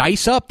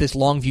dice up this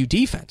Longview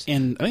defense.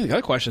 And I think the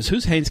other question is,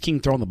 who's Haynes King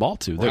throwing the ball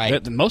to?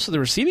 Right. Most of the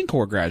receiving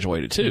core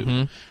graduated, too.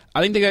 Mm-hmm.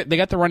 I think they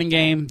got the running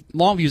game.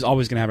 Longview's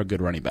always going to have a good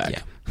running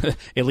back. Yeah.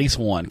 At least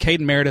one.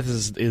 Caden Meredith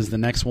is the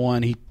next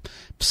one. He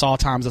saw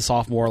time as a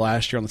sophomore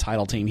last year on the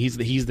title team. He's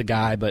the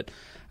guy, but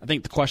I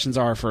think the questions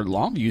are for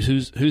Longview,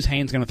 who's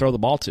Haynes going to throw the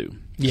ball to?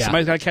 Yeah.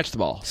 Somebody's got to catch the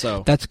ball.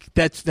 So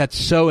that's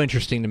so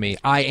interesting to me.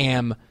 I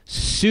am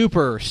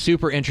super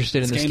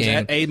interested in this game.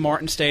 At Abe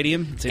Martin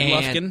Stadium. It's in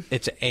Lufkin.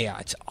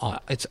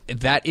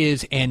 That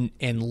is and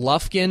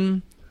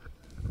Lufkin.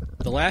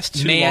 The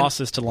last two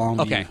losses to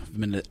Longview have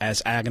been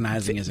as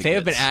agonizing as it They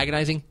have gets. been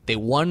agonizing. They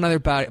won another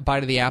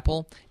bite of the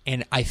apple,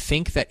 and I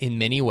think that in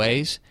many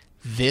ways,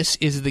 this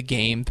is the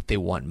game that they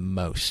want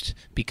most,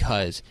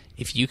 because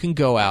if you can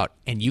go out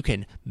and you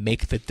can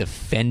make the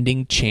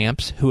defending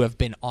champs, who have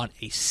been on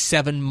a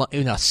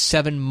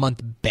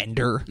 7-month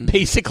bender,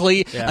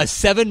 basically a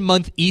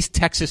 7-month East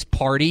Texas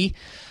party,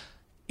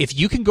 if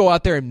you can go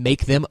out there and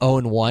make them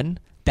 0-1,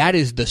 that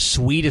is the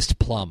sweetest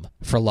plum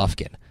for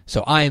Lufkin.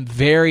 So I am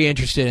very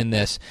interested in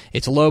this.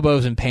 It's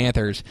Lobos and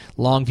Panthers,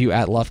 Longview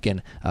at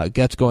Lufkin.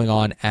 That's going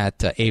on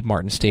at Abe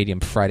Martin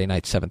Stadium Friday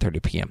night,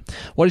 7:30 p.m.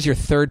 What is your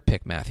third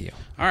pick, Matthew?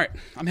 All right.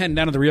 I'm heading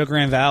down to the Rio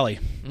Grande Valley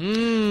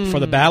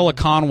for the Battle of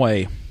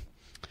Conway.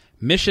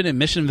 Mission and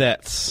Mission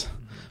Vets.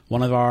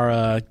 One of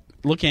our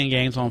look-in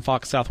games on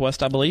Fox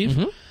Southwest, I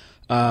believe.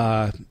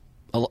 Mm-hmm.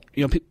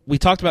 We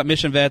talked about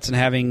Mission Vets and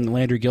having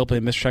Landry Gilpin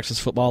in Mr. Texas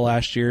football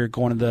last year,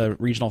 going to the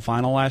regional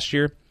final last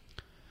year.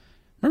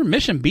 Remember,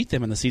 Mission beat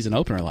them in the season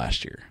opener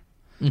last year.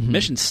 Mm-hmm.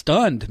 Mission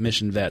stunned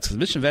Mission Vets, because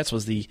Mission Vets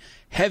was the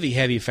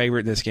heavy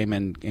favorite in this game,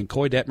 and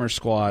Coy Detmer's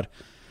squad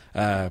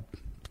kind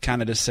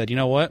of just said, you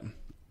know what,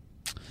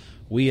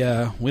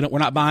 we're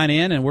not buying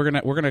in, and we're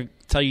gonna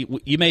tell you,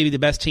 you may be the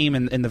best team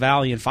in the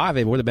Valley in 5A,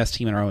 but we're the best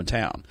team in our own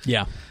town.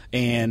 Yeah,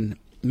 and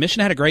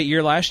Mission had a great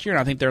year last year,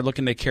 and I think they're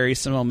looking to carry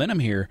some momentum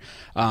here.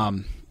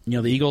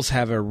 The Eagles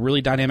have a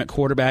really dynamic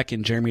quarterback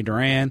in Jeremy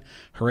Duran.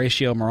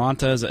 Horatio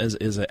Maranta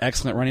is an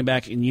excellent running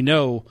back, and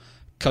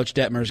Coach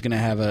Detmer is going to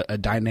have a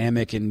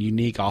dynamic and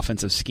unique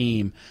offensive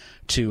scheme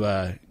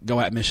to go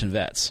at Mission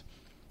Vets.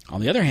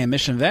 On the other hand,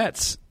 Mission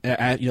Vets,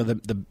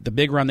 the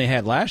big run they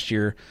had last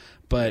year,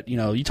 but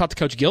you talk to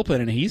Coach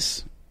Gilpin, and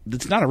it's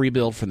not a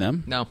rebuild for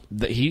them. No,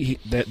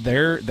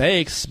 they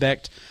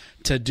expect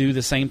to do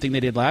the same thing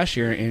they did last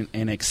year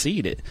and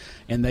exceed it.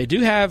 And they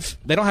don't have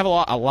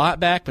a lot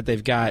back, but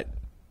they've got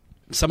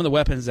some of the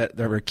weapons that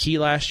were key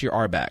last year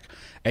are back.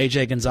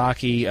 A.J.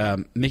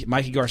 Gonzaki,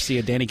 Mikey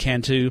Garcia, Danny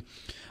Cantu.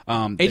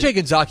 A.J.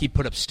 Gonzaki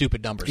put up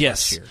stupid numbers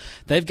last year.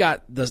 They've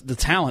got the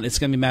talent. It's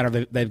going to be a matter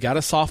of they've got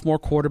a sophomore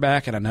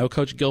quarterback, and I know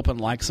Coach Gilpin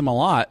likes him a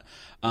lot.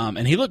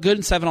 And he looked good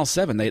in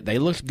 7-on-7. They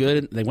looked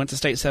good. They went to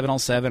state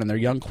 7-on-7, and their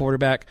young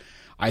quarterback,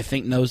 I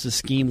think, knows the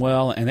scheme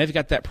well, and they've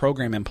got that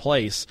program in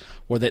place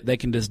where they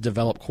can just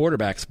develop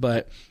quarterbacks.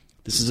 But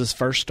this is his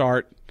first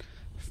start,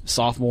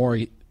 sophomore,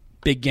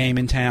 big game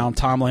in town.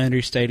 Tom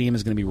Landry Stadium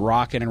is going to be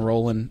rocking and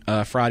rolling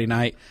Friday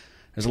night.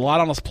 There's a lot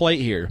on his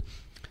plate here.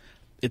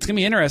 It's going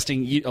to be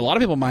interesting. A lot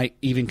of people might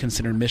even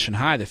consider Mission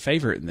High the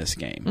favorite in this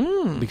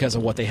game because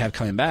of what they have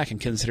coming back, and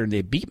considering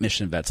they beat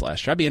Mission Vets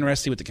last year. I'd be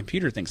interested to see what the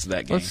computer thinks of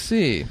that game. Let's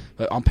see.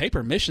 But on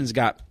paper, Mission's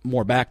got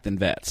more back than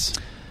Vets.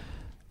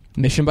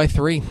 Mission by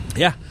 3.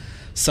 Yeah.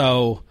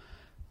 So,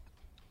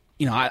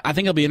 I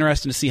think it'll be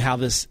interesting to see how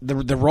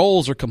the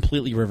roles are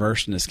completely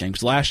reversed in this game.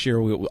 Because last year,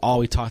 all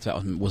we talked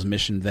about was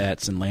Mission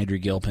Vets and Landry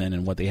Gilpin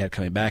and what they had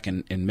coming back,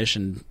 and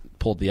Mission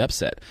pulled the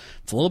upset.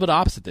 It's a little bit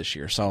opposite this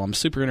year. So I'm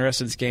super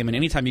interested in this game. And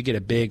anytime you get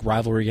a big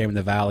rivalry game in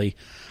the Valley,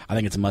 I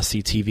think it's a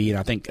must-see TV. And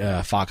I think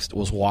Fox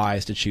was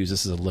wise to choose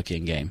this as a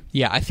look-in game.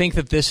 Yeah, I think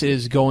that this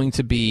is going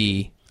to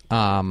be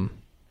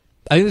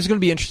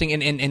interesting.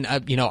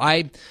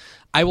 And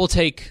I will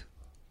take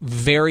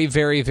very,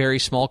 very, very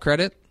small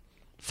credit.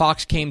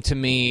 Fox came to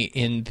me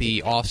in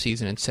the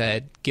offseason and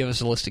said, give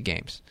us a list of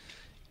games.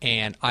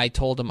 And I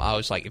told him, I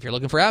was like, if you're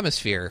looking for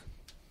atmosphere,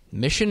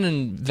 Mission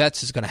and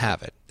Vets is going to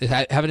have it.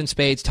 Have it in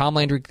spades. Tom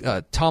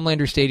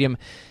Landry Stadium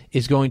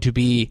is going to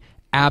be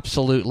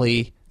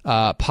absolutely,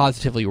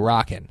 positively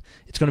rocking.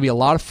 It's going to be a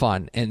lot of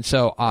fun. And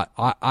so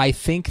I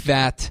think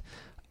that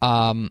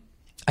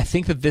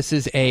this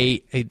is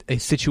a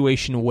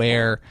situation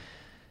where,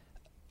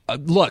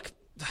 look,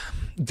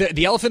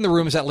 the elephant in the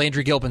room is that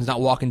Landry Gilpin's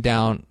not walking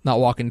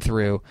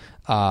through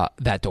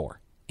that door.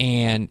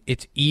 And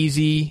it's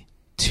easy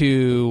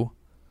to...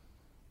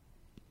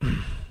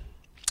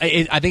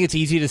 I think it's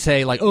easy to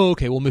say, like, oh,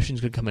 okay, well,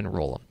 Mission's going to come in and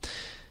roll them.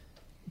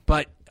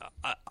 But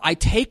I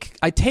take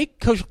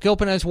Coach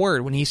Gilpin at his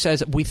word when he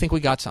says we think we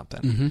got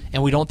something,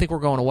 and we don't think we're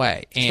going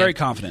away. He's very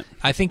confident.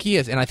 I think he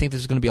is, and I think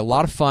this is going to be a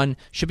lot of fun.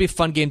 Should be a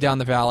fun game down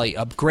the Valley.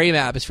 A great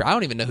atmosphere. I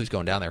don't even know who's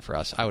going down there for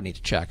us. I would need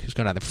to check who's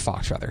going down there for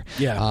Fox, rather.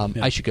 Yeah,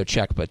 I should go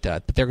check, but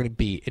they're going to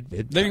be.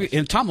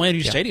 And Tom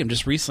Landry Stadium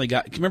just recently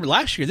got. Remember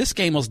last year, this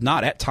game was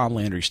not at Tom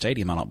Landry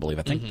Stadium. I don't believe.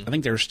 I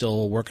think they're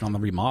still working on the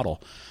remodel.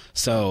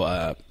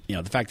 So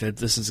the fact that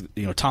this is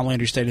Tom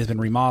Landry Stadium has been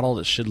remodeled,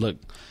 it should look.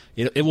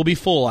 It will be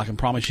full. I can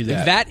promise you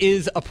that. That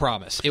is a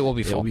promise. It will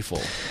be full. It will be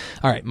full.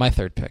 All right, my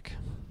third pick.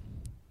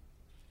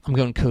 I'm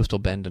going Coastal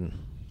Bendon.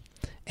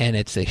 And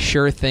it's a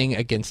sure thing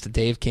against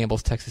Dave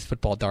Campbell's Texas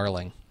football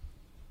darling.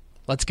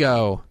 Let's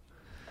go.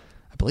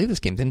 I believe this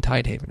game's in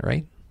Tidehaven,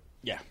 right?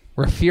 Yeah.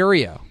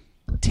 Refugio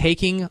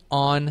taking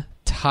on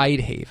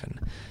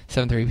Tidehaven.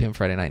 7:30 p.m.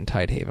 Friday night in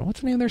Tidehaven.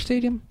 What's the name of their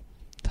stadium?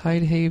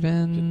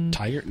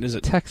 Tidehaven. Is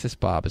it Texas,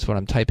 Bob, is what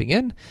I'm typing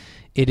in.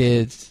 It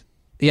is,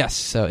 yes,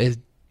 so it's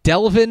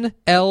Delvin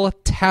L.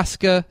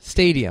 Tasca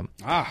Stadium.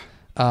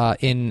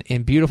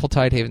 In beautiful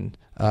Tidehaven,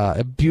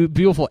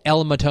 beautiful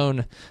El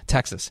Matone,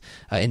 Texas,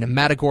 in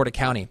Matagorda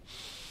County.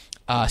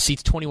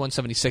 Seats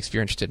 2176 if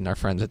you're interested in our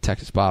friends at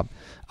Texas Bob.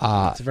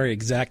 It's a very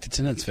exact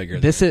attendance figure.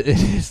 This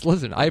is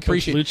listen, I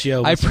appreciate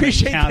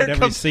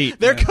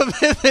their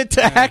commitment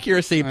to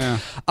accuracy.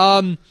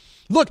 Yeah.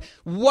 Look,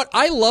 what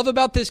I love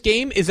about this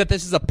game is that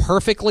this is a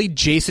perfectly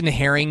Jason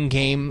Herring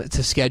game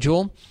to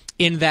schedule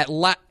in that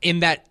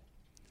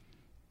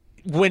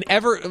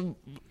whenever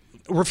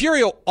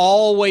Refugio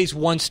always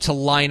wants to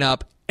line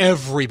up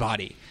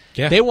everybody.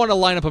 Yeah. They want to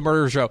line up a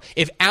murderer's row.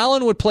 If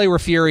Allen would play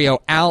Refugio,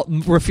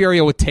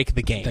 Refugio would take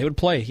the game. They would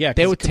play, yeah.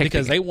 They would take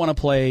because they want to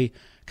play.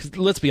 Because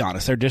let's be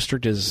honest, their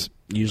district is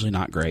usually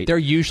not great. They're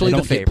usually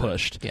the favorite. Get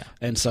pushed, yeah.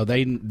 And so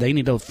they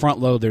need to front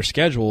load their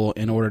schedule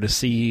in order to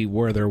see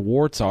where their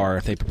warts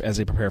are as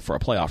they prepare for a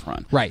playoff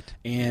run. Right.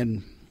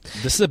 And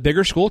this is a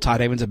bigger school.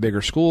 Tidehaven's a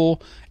bigger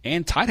school,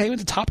 and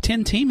Tidehaven's a top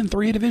 10 team in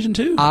 3A Division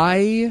II.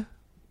 I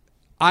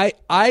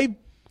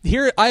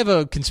have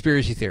a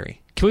conspiracy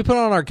theory. Can we put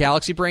on our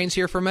galaxy brains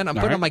here for a minute? I'm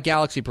putting on my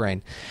galaxy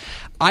brain.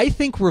 I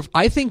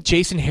think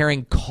Jason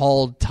Herring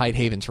called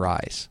Tidehaven's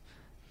rise,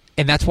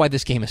 and that's why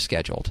this game is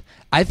scheduled.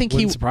 I think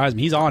Wouldn't surprise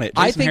me. He's on it.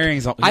 I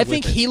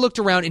think he looked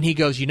around and he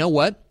goes, you know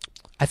what?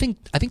 I think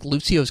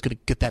Lucio's going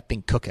to get that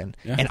thing cooking,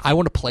 and I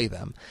want to play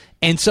them.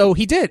 And so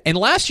he did. And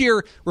last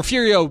year,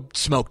 Refugio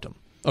smoked him.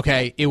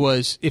 Okay, it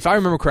was, if I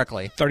remember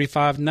correctly,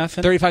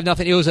 35-0.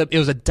 35-0. It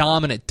was a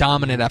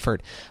dominant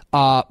effort.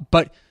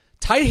 But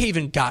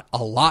Tidehaven got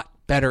a lot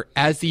better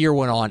as the year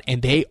went on,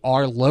 and they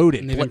are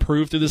loaded. And they've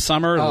improved through the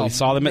summer. Oh, we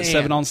saw them at man.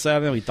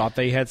 7-on-7. We thought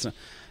they had some,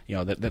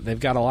 that they've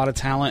got a lot of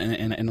talent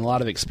and a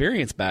lot of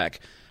experience back.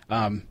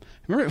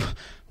 Remember,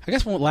 I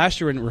guess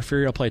last year when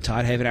Refugio played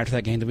Tidehaven after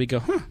that game, did we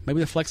go, maybe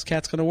the flex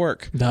cat's going to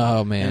work?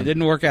 No, man. And it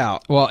didn't work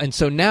out. Well, and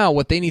so now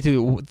what they need to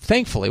do,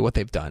 thankfully what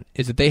they've done,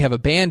 is that they have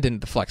abandoned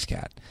the flex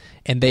cat.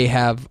 And they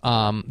have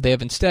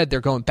instead,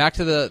 they're going back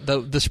to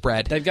the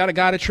spread. They've got a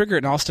guy to trigger it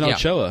in Austin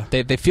Ochoa.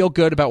 They feel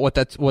good about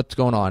what's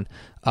going on.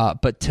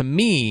 But to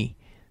me,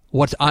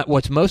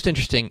 what's most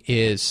interesting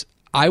is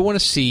I want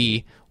to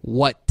see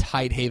what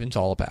Tidehaven's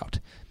all about,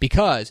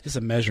 because it's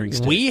a measuring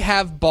stick. We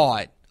have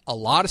bought a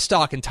lot of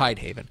stock in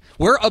Tidehaven.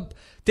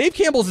 Dave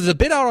Campbell's is a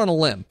bit out on a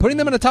limb, putting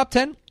them in the top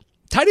 10.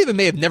 Tidehaven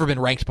may have never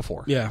been ranked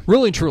before. Yeah,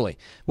 really and truly,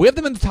 we have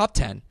them in the top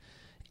 10.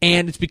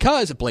 And it's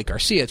because of Blake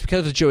Garcia. It's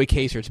because of Joey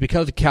Kaser. It's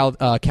because of Cal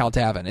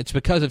Davin. It's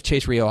because of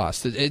Chase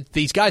Riojas.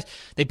 These guys,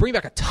 they bring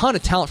back a ton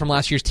of talent from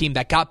last year's team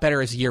that got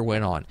better as the year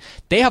went on.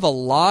 They have a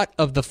lot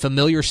of the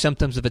familiar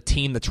symptoms of a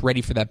team that's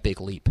ready for that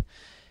big leap.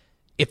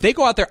 If they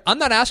go out there, I'm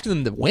not asking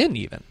them to win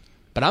even,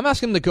 but I'm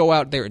asking them to go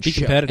out there and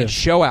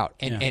show out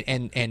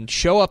and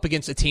show up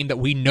against a team that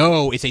we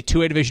know is a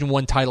 2A Division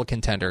I title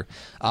contender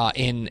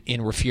in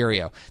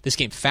Refugio. This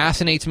game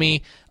fascinates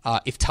me.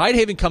 If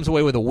Tidehaven comes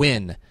away with a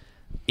win,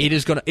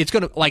 it's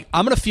gonna like,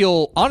 I'm gonna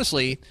feel,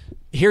 honestly,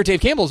 here at Dave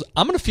Campbell's,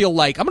 I'm gonna feel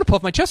like I'm gonna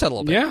puff my chest out a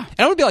little bit. Yeah. And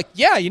I'm gonna be like,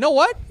 yeah, you know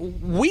what?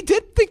 We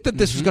did think that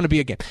this was gonna be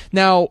a game.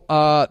 Now,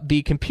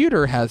 the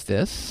computer has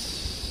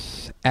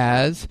this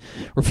as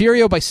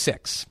Refugio by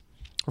 6.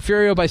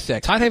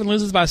 Tidehaven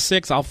loses by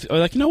 6. I'll feel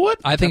like, you know what?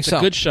 I think That's so.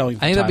 a good showing.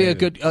 I think that'd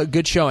be a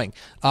good showing.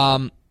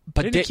 But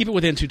they didn't keep it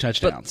within 2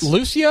 touchdowns. But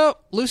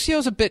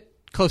Lucio's a bit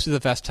close to the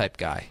vest type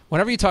guy.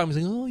 Whenever you talk, he's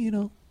like,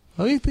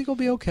 you think he'll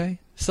be okay?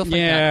 Stuff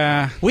like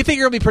that. We think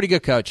you're going to be pretty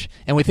good, coach,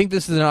 and we think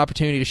this is an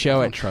opportunity to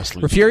show it. Trust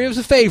Refugio's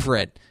a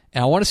favorite,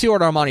 and I want to see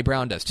what Armani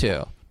Brown does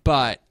too.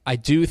 But I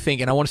do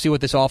think, and I want to see what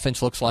this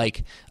offense looks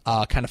like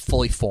kind of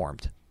fully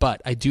formed.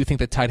 But I do think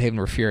that Tidehaven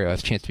Refugio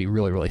has a chance to be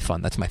really, really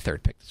fun. That's my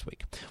third pick this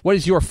week. What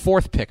is your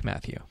fourth pick,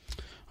 Matthew?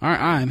 All right,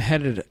 I'm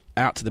headed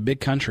out to the big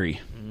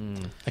country.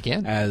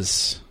 Again?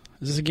 Is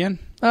this again?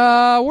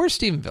 Where's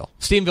Stephenville?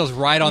 Stephenville's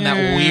right on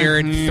that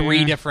weird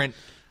 3 different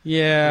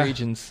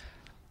regions.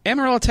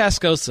 Amarillo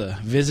Tascosa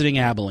visiting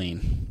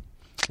Abilene.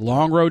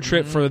 Long road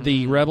trip for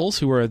the Rebels,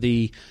 who are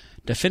the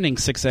defending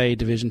 6A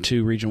Division II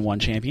Region I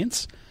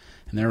champions.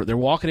 And they're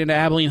walking into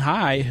Abilene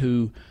High,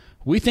 who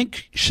we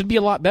think should be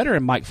a lot better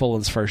in Mike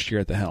Fullen's first year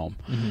at the helm.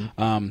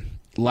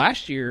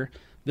 Last year,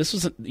 this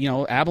was,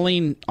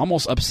 Abilene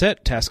almost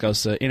upset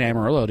Tascosa in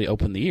Amarillo to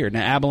open the year.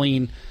 Now,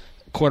 Abilene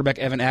quarterback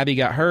Evan Abbey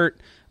got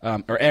hurt.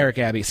 Eric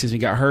Abbey,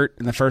 got hurt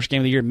in the first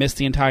game of the year, missed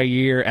the entire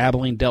year.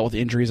 Abilene dealt with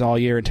injuries all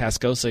year, and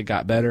Tascosa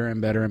got better and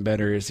better and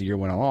better as the year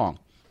went along.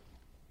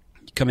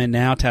 You come in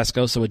now,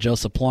 Tascosa with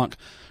Joseph Plunk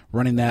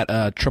running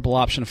that triple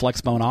option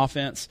flexbone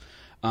offense,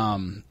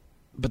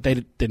 but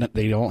they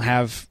don't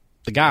have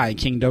the guy,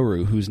 King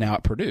Doru, who's now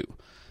at Purdue.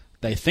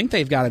 They think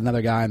they've got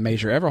another guy in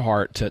Major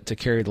Everhart to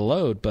carry the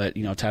load, but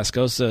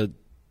Tascosa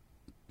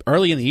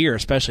early in the year,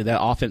 especially,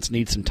 that offense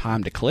needs some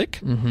time to click,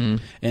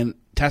 and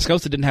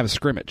Tascosa didn't have a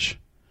scrimmage,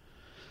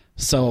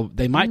 so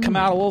they might come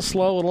out a little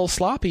slow, a little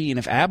sloppy. And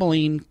if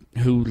Abilene,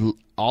 who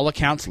all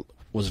accounts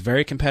was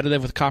very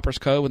competitive with Copper's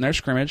Cove in their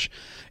scrimmage,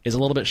 is a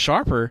little bit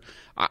sharper,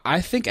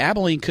 I think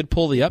Abilene could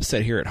pull the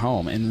upset here at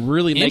home and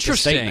really make a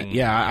statement.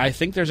 Yeah, I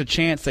think there's a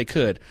chance they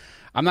could.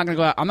 I'm not going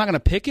to go out. I'm not going to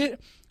pick it,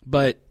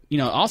 but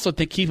also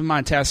keep in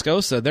mind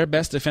Tascosa, their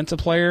best defensive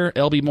player,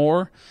 LB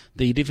Moore,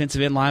 the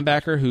defensive end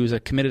linebacker who's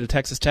committed to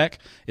Texas Tech,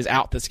 is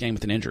out this game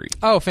with an injury.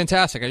 Oh,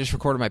 fantastic! I just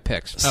recorded my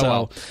picks.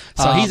 So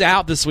he's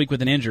out this week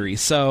with an injury.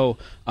 So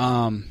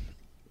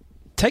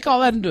take all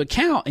that into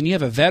account, and you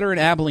have a veteran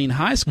Abilene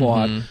high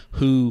squad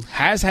who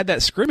has had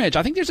that scrimmage.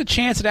 I think there's a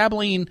chance that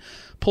Abilene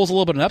pulls a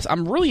little bit of an upset.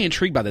 I'm really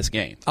intrigued by this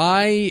game.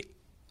 I'm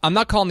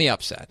not calling the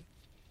upset.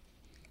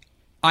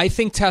 I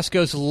think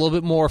Tascosa is a little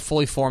bit more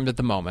fully formed at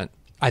the moment.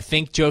 I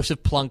think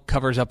Joseph Plunk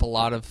covers up a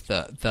lot of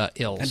the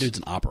ills. That dude's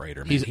an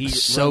operator, man. He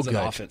so runs good.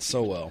 An offense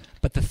so well.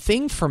 But the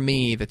thing for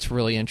me that's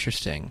really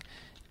interesting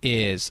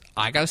is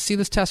I got to see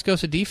this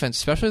Tascosa defense,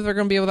 especially if they're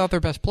going to be without their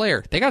best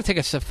player. They got to take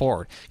a step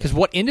forward, because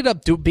what ended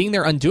up being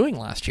their undoing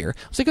last year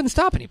was they couldn't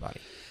stop anybody.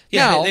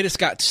 Yeah, they just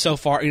got so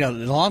far. In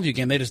the Longview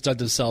game, they just dug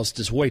themselves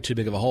just way too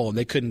big of a hole, and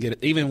they couldn't get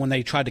it. Even when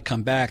they tried to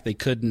come back, they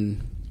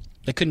couldn't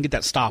get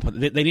that stop.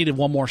 They needed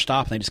one more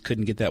stop, and they just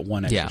couldn't get that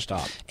one extra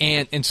stop.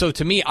 And so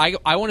to me,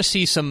 I want to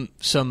see some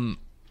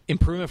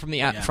improvement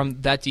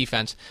from that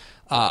defense.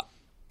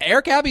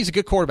 Eric Abbey's a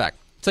good quarterback.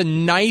 It's a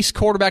nice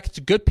quarterback. It's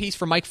a good piece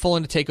for Mike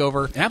Fullen to take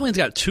over. Abilene's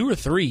got 2 or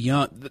 3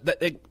 young.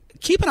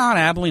 Keep an eye on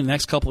Abilene the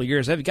next couple of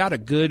years. They've got a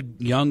good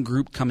young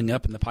group coming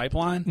up in the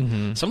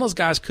pipeline. Some of those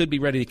guys could be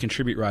ready to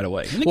contribute right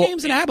away. And the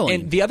game's in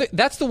Abilene. And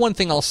that's the one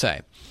thing I'll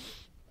say.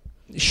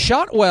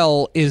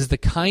 Shotwell is the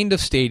kind of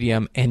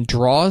stadium and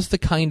draws the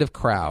kind of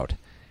crowd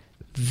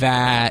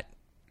that,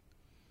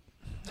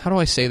 how do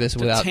I say this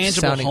without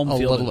sounding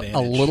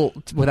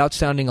without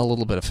sounding a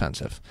little bit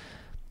offensive?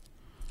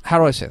 How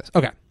do I say this?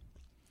 Okay.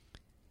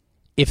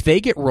 If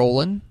they get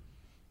rolling,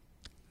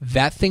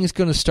 that thing's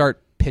going to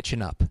start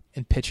pitching up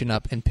and pitching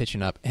up and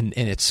pitching up, and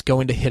it's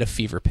going to hit a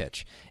fever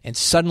pitch. And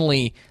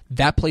suddenly,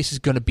 that place is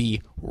going to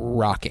be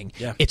rocking.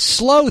 Yeah. It's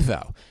slow,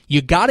 though.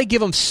 You got to give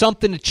them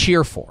something to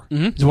cheer for,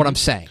 is what I'm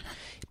saying.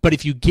 But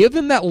if you give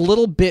them that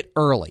little bit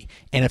early,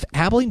 and if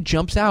Abilene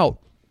jumps out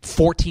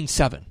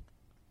 14-7,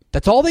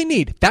 that's all they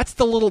need. That's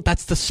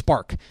the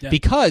spark. Yeah.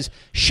 Because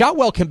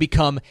Shotwell can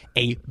become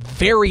a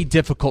very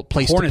difficult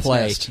place to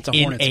play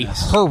in a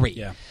hurry.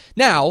 Yeah.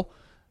 Now,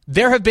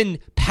 there have been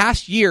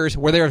past years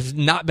where there has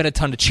not been a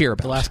ton to cheer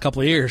about. The last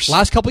couple of years.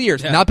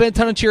 Yeah. Not been a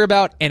ton to cheer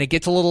about, and it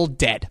gets a little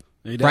dead.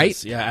 It does.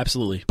 Right? Yeah,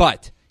 absolutely.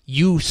 But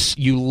you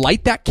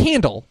light that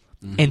candle,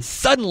 and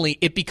suddenly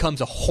it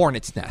becomes a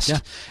hornet's nest. Yeah.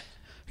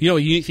 The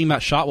unique thing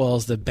about Shotwell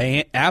is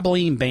the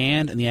Abilene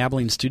band and the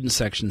Abilene student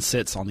section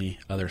sits on the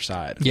other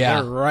side.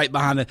 Yeah. They're right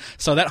behind it.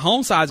 So that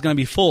home side is going to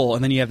be full,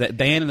 and then you have that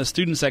band and the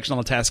student section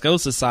on the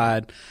Tascosa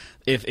side.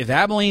 If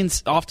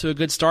Abilene's off to a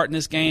good start in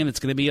this game, it's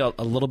going to be a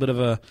little bit of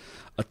a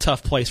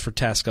tough place for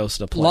Tascosa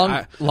to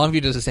play.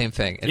 Longview does the same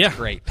thing. It's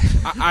great.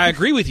 I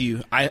agree with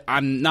you.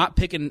 I'm not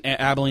picking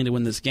Abilene to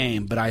win this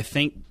game, but I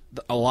think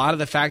a lot of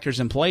the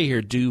factors in play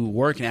here do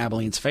work in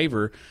Abilene's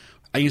favor.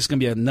 I think it's going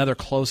to be another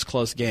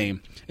close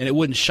game, and it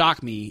wouldn't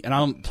shock me, and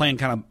I'm playing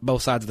kind of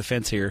both sides of the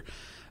fence here,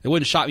 it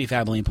wouldn't shock me if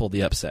Abilene pulled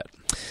the upset.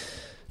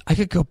 I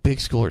could go big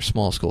school or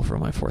small school for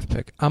my 4th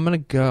pick. I'm going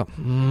to go,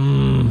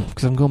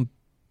 because I'm going,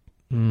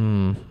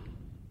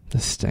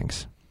 this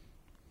stinks.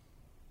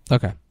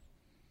 Okay.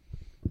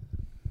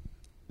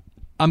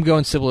 I'm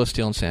going Cibolo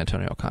Steel and San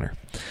Antonio O'Connor.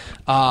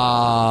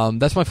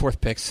 That's my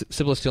 4th pick,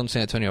 Cibolo Steel and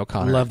San Antonio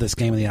O'Connor. Love this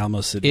game in the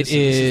Alamo City. It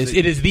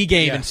is the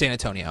game in San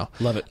Antonio.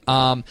 Love it.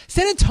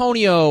 San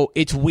Antonio,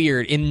 it's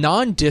weird. In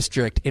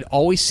non-district, it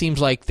always seems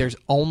like there's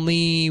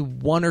only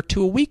 1 or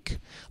 2 a week.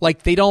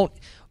 Like they don't.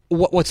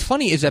 What's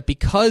funny is that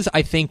because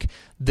I think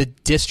the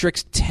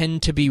districts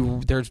tends to be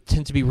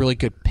really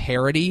good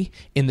parity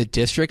in the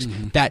districts,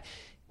 that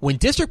when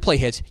district play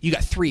hits, you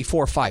got 3,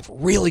 4, 5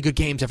 really good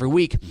games every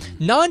week.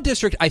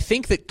 Non-district, I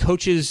think that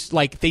coaches,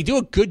 they do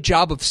a good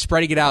job of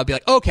spreading it out. Be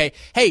like, okay,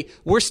 hey,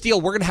 we're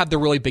Steel. We're going to have the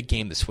really big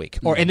game this week.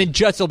 And then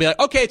Jets will be like,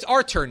 okay, it's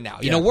our turn now.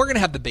 You know, we're going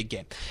to have the big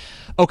game.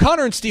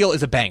 O'Connor and Steel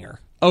is a banger.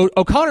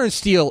 O'Connor and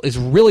Steel is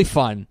really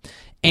fun.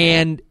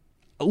 And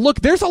look,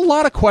 there's a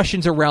lot of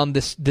questions around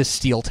this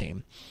Steel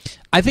team.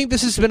 I think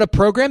this has been a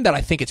program that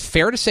I think it's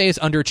fair to say has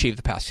underachieved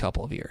the past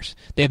couple of years.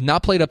 They have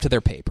not played up to their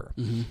paper.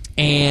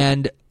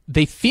 And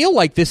they feel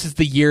like this is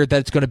the year that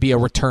it's going to be a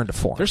return to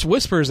form. There's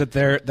whispers that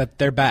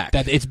they're back.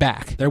 That it's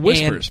back. They're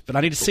whispers, but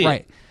I need to see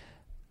it.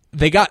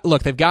 They've got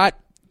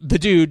the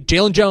dude,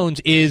 Jalen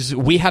Jones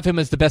we have him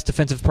as the best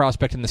defensive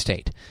prospect in the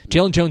state.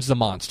 Jalen Jones is a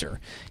monster.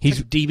 He's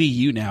like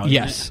DBU now.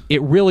 Yes,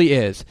 it really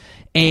is.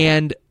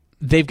 And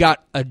they've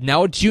got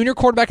now a junior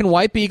quarterback in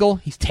White Beagle.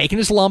 He's taking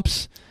his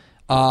lumps.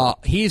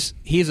 He's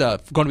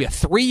going to be a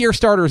 3-year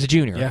starter as a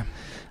junior.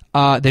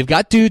 They've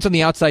got dudes on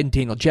the outside in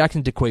Daniel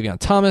Jackson, DeQuavion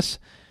Thomas.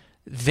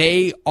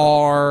 They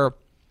are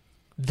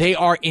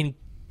in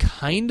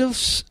kind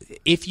of,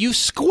 if you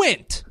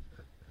squint,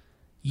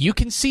 you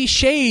can see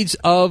shades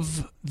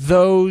of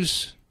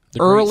those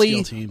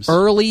early teens,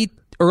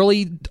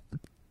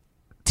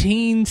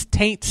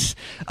 taints.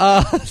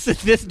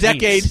 This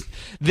decade,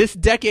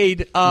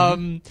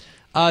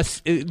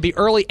 the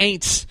early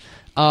ain'ts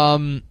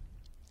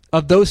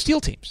of those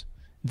Steel teams.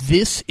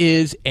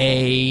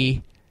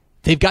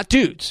 They've got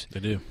dudes. They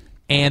do.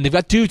 And they've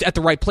got dudes at the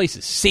right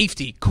places.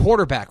 Safety,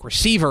 quarterback,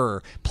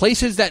 receiver,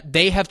 places that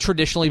they have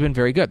traditionally been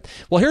very good.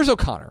 Well, here's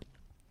O'Connor.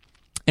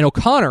 And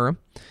O'Connor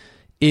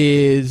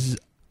is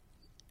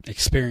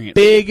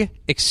big,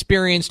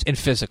 experienced, and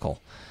physical.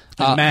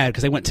 I'm mad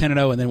because they went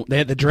 10-0 and then they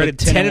had the dreaded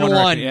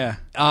 10-1. Yeah,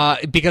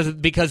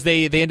 because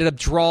they ended up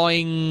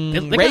drawing. They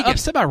Reagan. got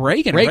upset by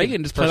Reagan.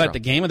 Reagan just played like the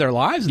game of their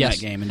lives in that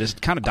game and just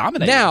kind of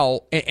dominated. Now,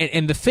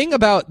 and the thing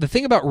about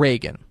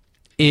Reagan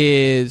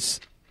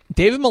is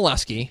David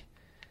Molesky.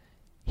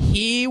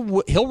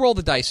 He'll roll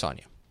the dice on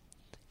you.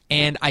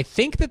 And I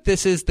think that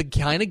this is the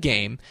kind of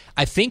game,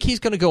 I think he's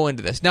going to go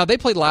into this. Now, they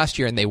played last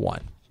year and they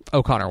won.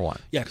 O'Connor won.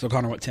 Yeah, because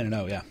O'Connor went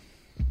 10-0, yeah.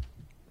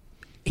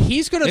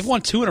 They've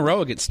won 2 in a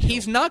row against Steel.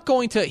 He's not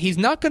going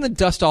to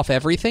dust off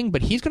everything,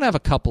 but he's going to have a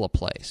couple of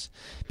plays.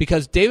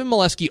 Because David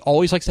Molesky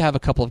always likes to have a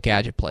couple of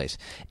gadget plays.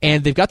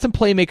 And they've got some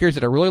playmakers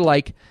that I really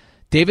like.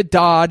 David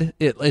Dodd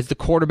is the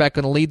quarterback,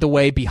 going to lead the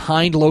way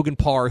behind Logan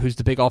Parr, who's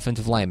the big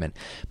offensive lineman.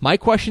 My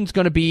question is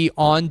going to be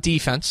on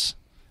defense.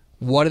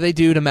 What do they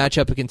do to match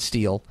up against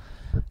Steel?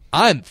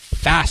 I'm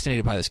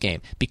fascinated by this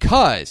game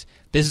because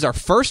this is our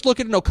first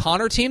look at an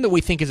O'Connor team that we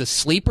think is a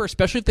sleeper,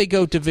 especially if they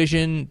go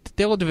Division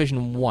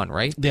 1,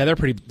 right? Yeah, I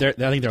think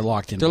they're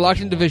locked in. They're locked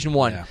in Division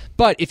 1. Yeah.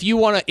 But if you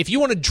want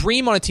to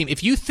dream on a team,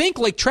 if you think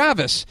Lake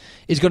Travis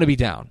is going to be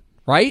down,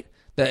 right?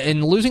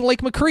 And losing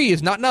Lake McCree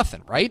is not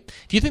nothing, right?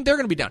 If you think they're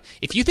going to be down,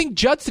 if you think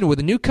Judson with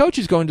a new coach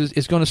is going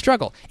to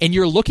struggle, and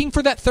you're looking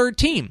for that third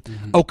team,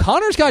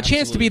 O'Connor's got a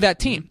chance to be that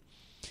team.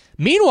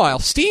 Meanwhile,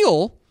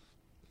 Steel,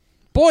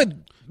 boy,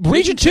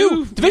 Region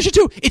 2, Division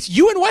 2, it's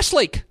you and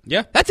Westlake.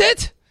 Yeah, that's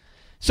it.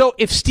 So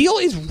if Steel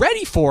is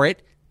ready for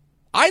it,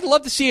 I'd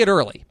love to see it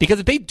early because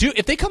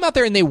if they come out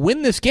there and they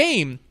win this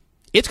game,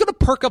 it's going to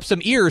perk up some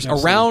ears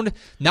around,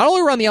 not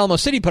only around the Alamo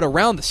City, but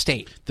around the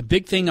state. The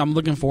big thing I'm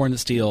looking for in the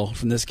Steel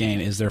from this game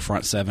is their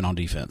front seven on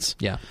defense.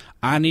 Yeah.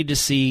 I need to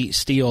see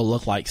Steel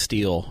look like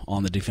Steel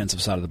on the defensive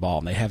side of the ball.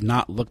 And they have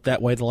not looked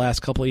that way the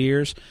last couple of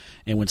years.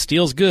 And when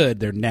Steel's good,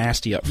 they're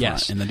nasty up front.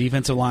 Yes. And the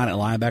defensive line and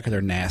linebacker,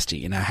 they're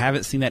nasty. And I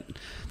haven't seen that.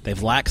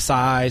 They've lacked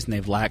size and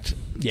they've lacked,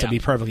 to be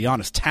perfectly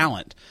honest,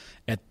 talent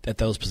at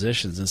those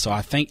positions. And so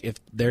I think if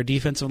their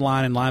defensive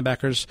line and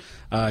linebackers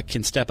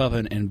can step up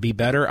and be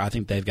better, I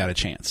think they've got a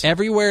chance.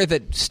 Everywhere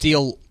that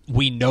Steel,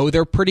 we know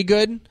they're pretty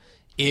good,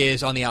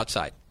 is on the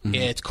outside. Mm-hmm.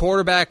 It's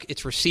quarterback,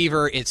 it's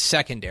receiver, it's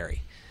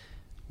secondary.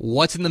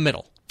 What's in the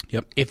middle?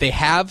 Yep. If they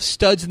have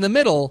studs in the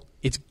middle,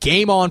 it's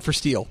game on for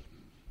Steel.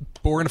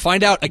 But we're going to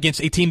find out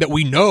against a team that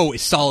we know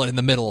is solid in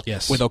the middle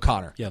with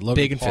O'Connor. Yeah, Logan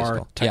big and Parr,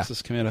 physical.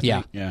 Texas commit, I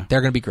think. Yeah,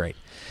 they're going to be great.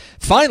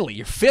 Finally,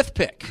 your fifth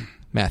pick,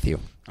 Matthew.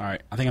 All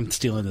right, I think I'm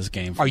stealing this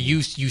game. Are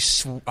you?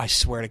 I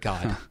swear to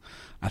God.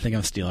 I think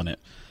I'm stealing it.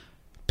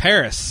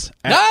 Paris.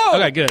 No!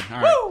 Okay, good.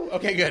 All right. Woo!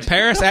 Okay, good.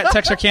 Paris at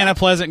Texarkana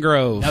Pleasant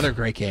Grove. Another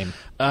great game.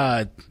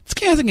 This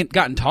game hasn't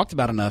gotten talked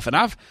about enough, and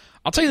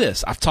I'll tell you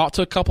this. I've talked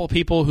to a couple of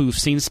people who've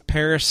seen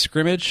Paris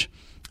scrimmage,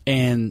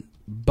 and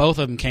both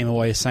of them came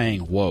away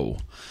saying, "Whoa!"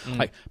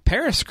 Like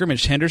Paris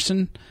scrimmaged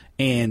Henderson,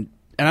 and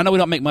I know we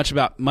don't make much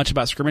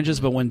about scrimmages,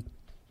 but when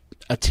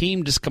a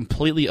team just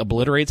completely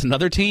obliterates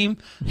another team,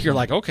 you're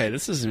like, okay,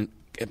 this is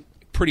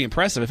pretty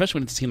impressive, especially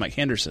when it's a team like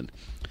Henderson.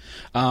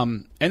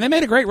 And they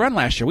made a great run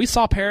last year. We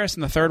saw Paris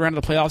in the third round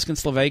of the playoffs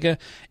against La Vega,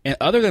 and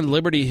other than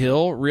Liberty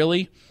Hill,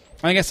 really,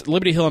 I guess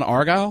Liberty Hill and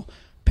Argyle,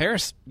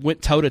 Paris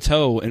went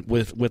toe-to-toe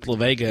with La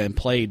Vega and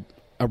played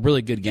a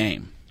really good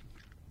game.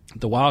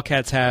 The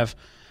Wildcats have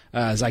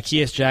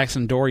Zykeas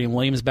Jackson, Dorian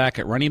Williams back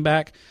at running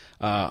back.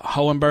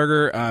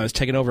 Hohenberger is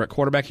taking over at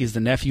quarterback. He's the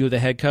nephew of the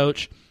head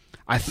coach.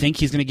 I think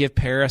he's going to give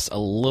Paris a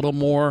little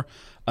more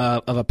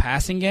of a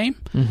passing game.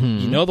 Mm-hmm.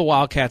 You know the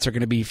Wildcats are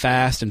going to be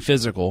fast and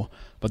physical,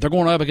 but they're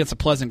going up against a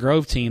Pleasant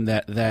Grove team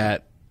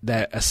that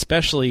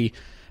especially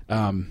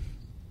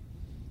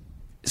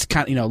is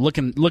kind of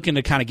looking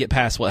to kind of get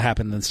past what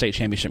happened in the state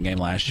championship game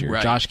last year.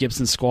 Right. Josh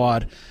Gibson's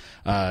squad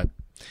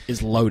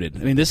is loaded. I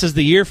mean, this is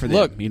the year for them.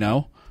 Look,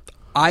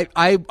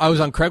 I was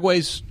on Craig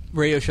Way's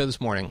radio show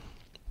this morning,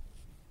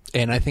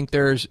 and I think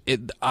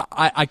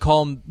I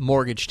call them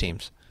mortgage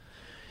teams.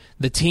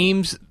 The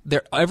teams,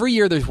 every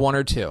year there's one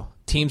or two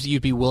teams that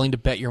you'd be willing to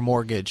bet your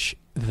mortgage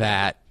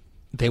that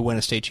they win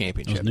a state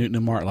championship. It was Newton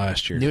and Mart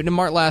last year. Newton and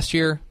Mart last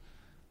year.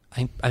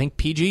 I think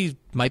PG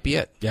might be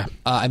it. Yeah.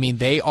 I mean,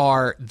 they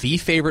are the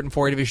favorite in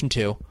 4A Division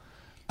 2.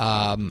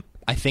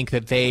 I think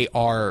that they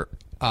are.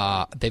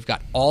 They've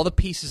got all the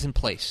pieces in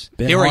place.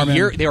 They were a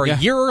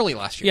year early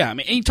last year. Yeah, I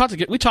mean,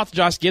 we talked to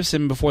Josh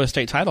Gibson before the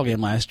state title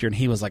game last year, and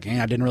he was like,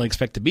 "I didn't really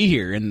expect to be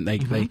here." And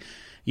they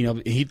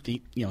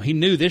He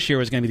knew this year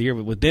was going to be the year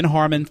with Ben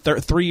Harmon,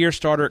 3-year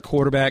starter at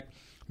quarterback,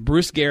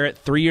 Bruce Garrett,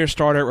 3-year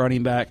starter at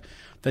running back.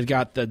 They've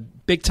got the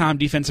big-time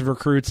defensive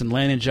recruits in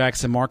Landon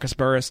Jackson, Marcus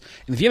Burris.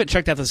 And if you haven't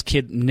checked out this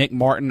kid, Nick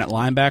Martin, at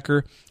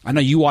linebacker, I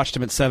know you watched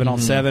him at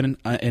 7-on-7,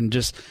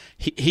 and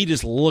he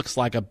just looks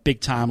like a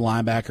big-time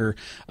linebacker,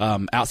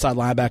 outside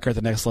linebacker at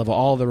the next level.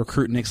 All the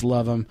recruit Knicks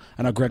love him.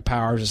 I know Greg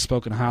Powers has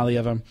spoken highly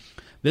of him.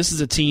 This is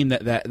a team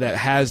that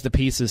has the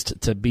pieces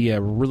to be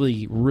a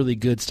really, really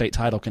good state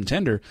title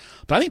contender.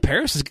 But I think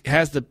Paris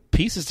has the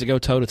pieces to go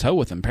toe-to-toe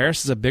with them.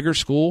 Paris is a bigger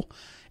school,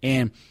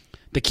 and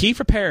the key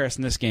for Paris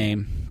in this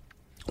game –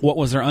 what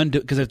was their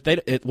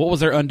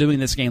undoing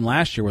this game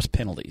last year was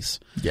penalties.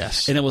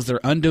 Yes. And it was their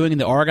undoing in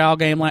the Argyle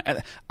game.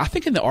 I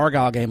think in the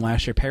Argyle game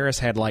last year, Paris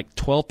had like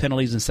 12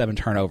 penalties and 7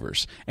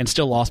 turnovers and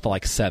still lost by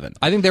like 7.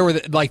 I think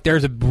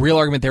there's a real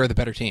argument they were the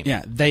better team.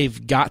 Yeah,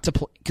 they've got to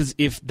play, because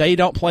if they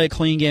don't play a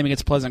clean game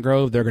against Pleasant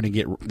Grove,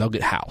 they'll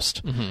get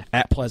housed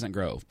at Pleasant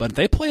Grove. But if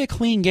they play a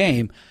clean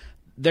game,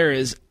 there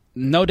is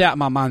no doubt in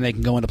my mind they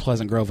can go into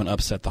Pleasant Grove and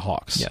upset the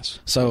Hawks.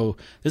 Yes. So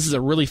this is a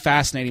really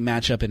fascinating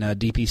matchup in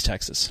Deep East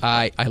Texas.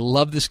 I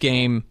love this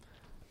game.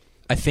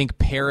 I think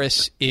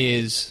Paris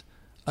is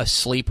a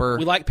sleeper.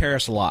 We like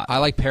Paris a lot. I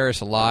like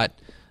Paris a lot.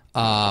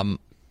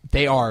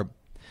 They are.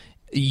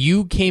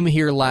 You came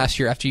here last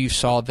year after you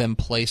saw them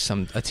play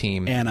a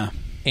team. Anna.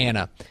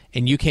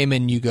 And you came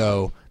in and you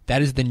go,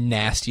 that is the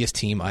nastiest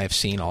team I have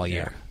seen all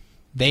year. Yeah.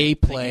 They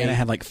play. Anna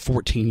had like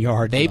 14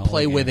 yards. They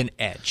play with an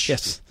edge.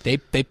 Yes. They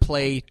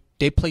play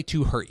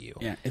to hurt you.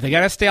 Yeah. If they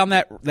got to stay on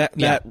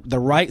the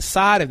right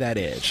side of that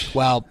edge.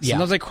 Well, yeah.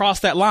 Sometimes they cross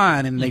that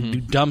line and they do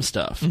dumb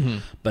stuff.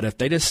 But if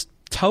they just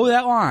toe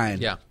that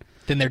line,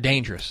 then they're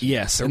dangerous.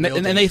 Yes, and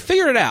they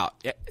figured it out.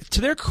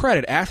 To their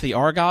credit, after the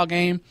Argyle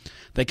game,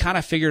 they kind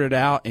of figured it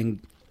out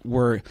and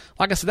were,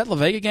 like I said, that La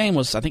Vega game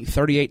was, I think,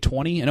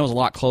 38-20, and it was a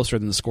lot closer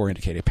than the score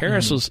indicated.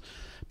 Paris was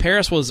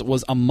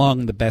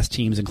among the best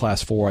teams in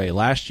Class 4A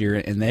last year,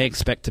 and they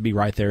expect to be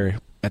right there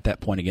at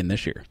that point again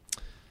this year.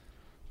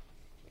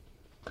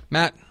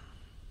 Matt,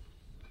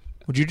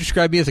 would you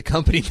describe me as a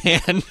company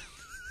man?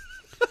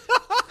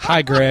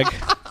 Hi, Greg.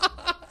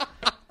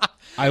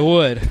 I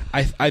would.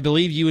 I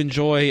believe you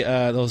enjoy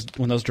those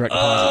direct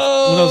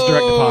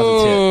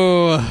deposits hit.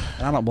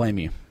 And I don't blame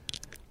you.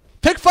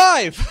 Pick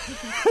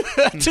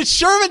 5 to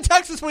Sherman,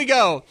 Texas. We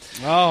go.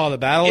 Oh, the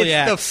battle!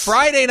 It's the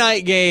Friday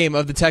night game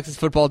of the Texas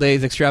Football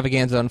Days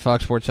Extravaganza on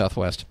Fox Sports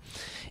Southwest.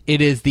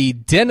 It is the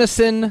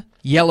Denison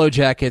Yellow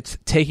Jackets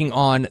taking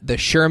on the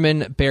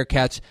Sherman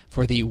Bearcats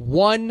for the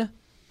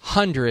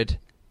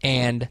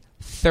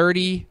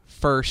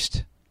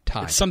 131st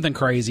time. It's something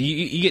crazy.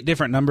 You get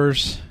different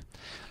numbers.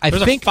 I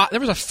think there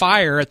was a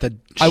fire at the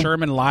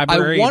Sherman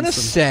Library. I want to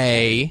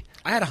say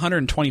I had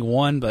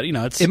 121, but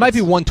it might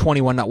be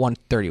 121, not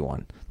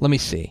 131. Let me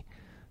see.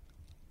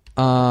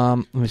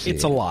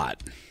 It's a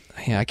lot.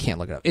 Yeah, I can't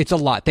look it up. It's a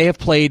lot. They have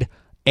played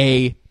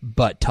a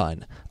butt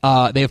ton.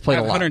 They have played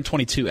a lot.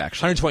 122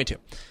 actually. 122.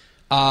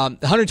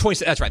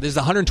 120. That's right. This is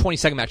the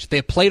 122nd match. They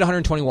have played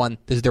 121.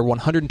 This is their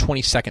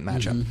 122nd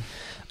matchup.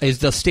 Is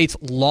the state's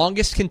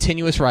longest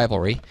continuous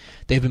rivalry.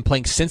 They've been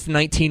playing since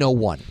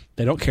 1901.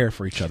 They don't care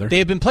for each other. They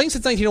have been playing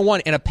since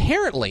 1901, and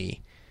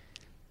apparently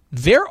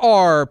there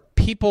are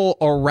people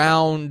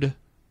around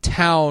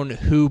town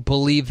who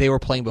believe they were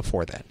playing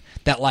before then.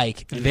 That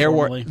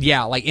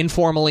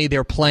informally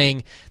they're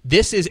playing.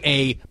 This is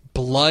a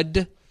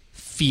blood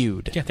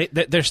feud. Yeah,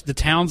 the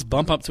towns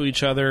bump up to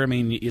each other. I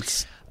mean,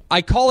 it's.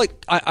 I call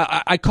it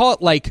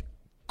like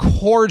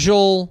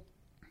cordial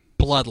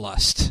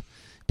bloodlust.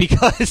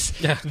 Because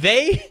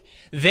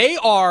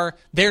there's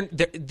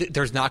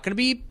not going to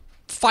be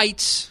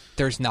fights.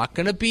 There's not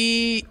going to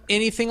be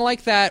anything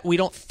like that. We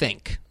don't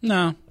think.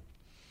 No.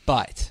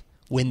 But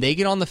when they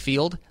get on the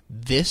field,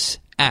 this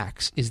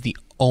axe is the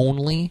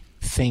only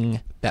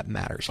thing that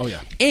matters. Oh,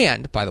 yeah.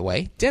 And, by the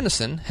way,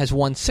 Denison has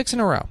won 6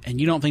 in a row.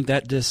 And you don't think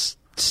that just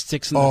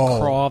sticks in the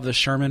craw of the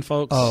Sherman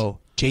folks? Oh,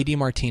 J.D.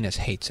 Martinez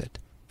hates it.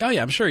 Oh,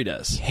 yeah, I'm sure he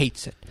does. He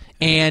hates it.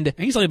 And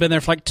he's only been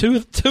there for like two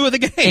of the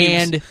games.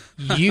 And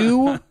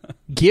you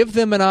give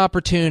them an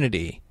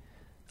opportunity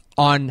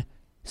on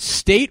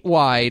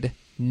statewide,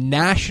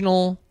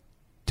 national,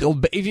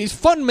 it's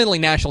fundamentally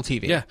national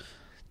TV,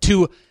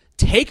 to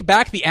take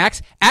back the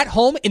axe at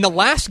home in the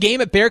last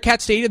game at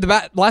Bearcat Stadium,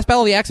 the last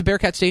Battle of the Axe at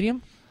Bearcat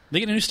Stadium.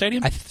 They get a new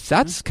stadium?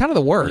 That's kind of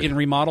the word. They get a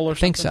remodel or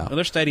something? I think so. Well,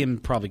 their stadium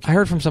probably can. I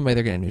heard from somebody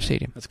they're getting a new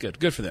stadium. That's good.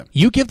 Good for them.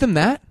 You give them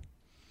that?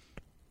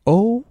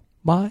 Oh,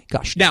 my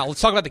gosh. Now, let's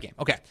talk about the game.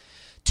 Okay.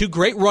 2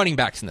 great running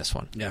backs in this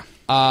one. Yeah.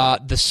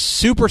 The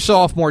super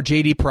sophomore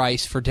J.D.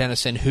 Price for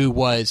Denison, who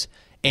was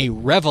a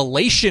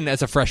revelation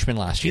as a freshman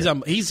last year.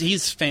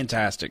 He's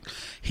fantastic.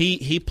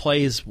 He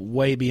plays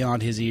way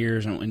beyond his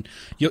years, and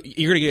you're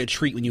going to get a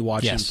treat when you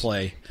watch him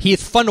play. He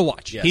is fun to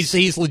watch. Yes.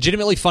 He's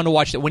legitimately fun to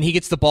watch. That when he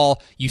gets the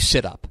ball, you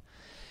sit up.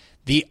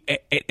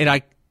 In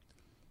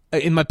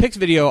my picks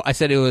video, I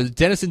said it was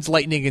Denison's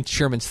Lightning against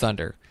Sherman's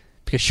Thunder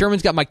because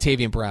Sherman's got Mike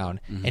Tavian Brown,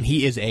 and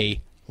he is a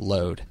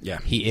load. Yeah.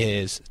 He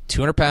is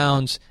 200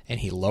 pounds, and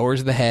he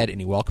lowers the head,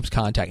 and he welcomes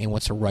contact, and he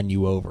wants to run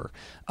you over.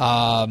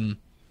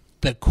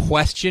 The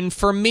question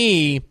for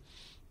me,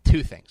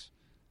 two things.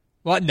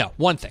 Well, no,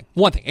 one thing.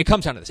 It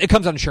comes down to this. It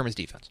comes down to Sherman's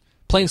defense.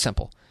 Plain and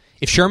simple.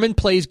 If Sherman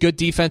plays good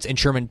defense and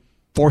Sherman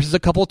forces a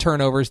couple of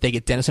turnovers, they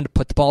get Dennison to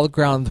put the ball on the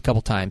ground a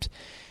couple times,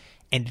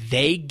 and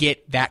they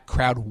get that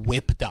crowd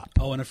whipped up.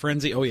 Oh, in a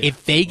frenzy? Oh, yeah.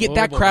 If they get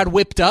that crowd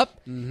whipped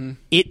up,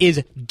 it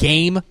is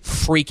game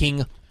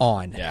freaking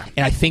on. Yeah.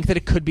 And I think that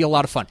it could be a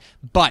lot of fun.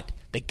 But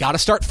they got to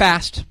start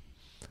fast.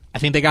 I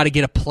think they got to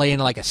get a play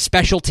in like a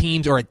special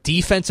teams or a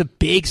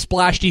big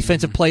splash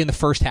defensive play in the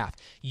first half.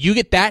 You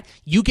get that,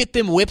 you get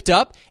them whipped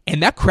up,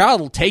 and that crowd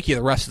will take you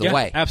the rest of the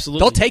way. Absolutely.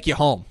 They'll take you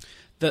home.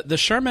 The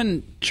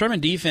Sherman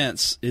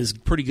defense is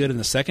pretty good in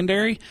the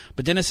secondary,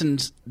 but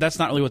Denison's that's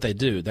not really what they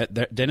do.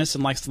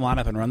 Dennison likes to line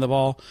up and run the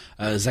ball.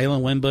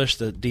 Zaylen Winbush,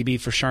 the DB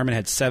for Sherman,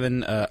 had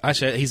 7.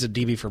 Actually, he's a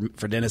DB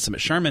for Dennison,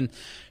 but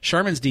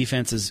Sherman's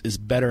defense is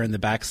better in the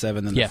back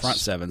 7 than the front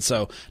 7.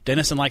 So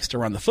Dennison likes to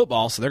run the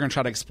football, so they're going to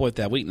try to exploit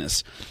that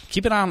weakness.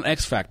 Keep an eye on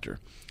X Factor.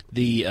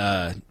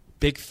 The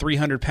big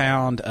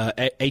 300-pound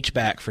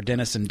H-back for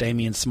Dennison,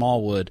 Damian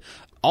Smallwood,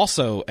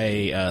 also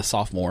a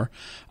sophomore.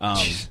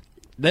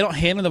 They don't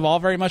hand him the ball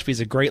very much, but he's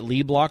a great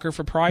lead blocker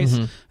for Price.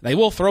 They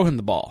will throw him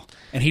the ball.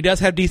 And he does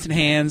have decent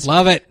hands.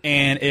 Love it.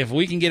 And if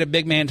we can get a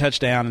big man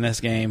touchdown in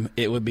this game,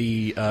 it would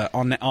be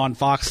on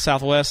Fox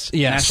Southwest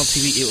national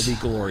TV. It would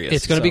be glorious.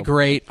 It's going to be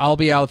great. I'll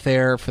be out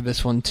there for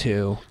this one,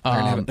 too.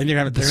 Fox is going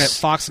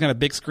to have a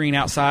big screen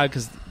outside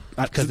because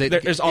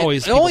there's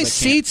always it only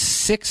seats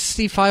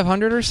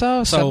 6,500 or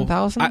so,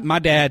 7,000. My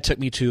dad took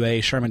me to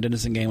a Sherman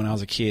Dennison game when I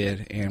was a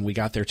kid, and we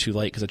got there too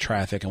late because of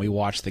traffic, and we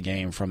watched the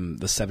game from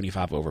the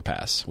 75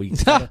 overpass. We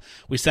sat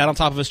on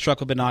top of his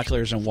truck with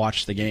binoculars and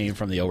watched the game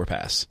from the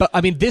overpass. But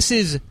I mean, this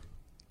is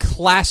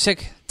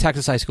classic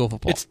Texas high school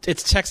football.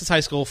 It's Texas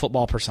high school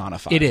football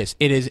personified. It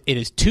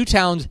is two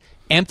towns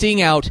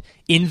emptying out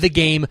in the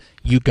game.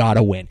 You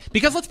gotta win,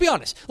 because let's be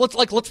honest.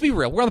 Let's be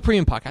real. We're on the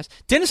Premium Podcast.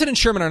 Dennison and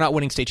Sherman are not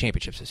winning state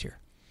championships this year,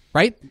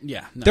 right?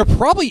 Yeah, no. They're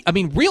probably. I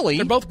mean, really,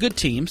 they're both good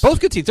teams. Both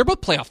good teams. They're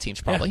both playoff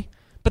teams, probably,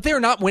 but they are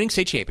not winning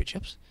state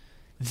championships.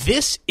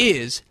 This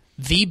is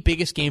the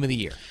biggest game of the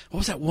year. What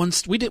was that one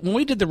we did when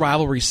we did the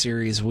rivalry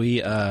series?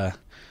 The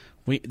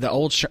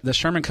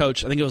Sherman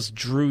coach, I think it was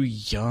Drew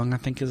Young, I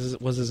think is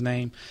his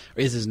name.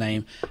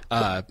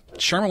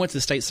 Sherman went to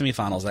the state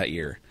semifinals that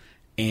year,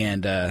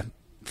 and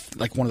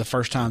like one of the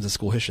first times in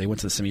school history, they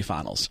went to the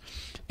semifinals.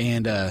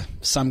 And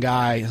some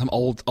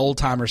old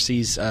timer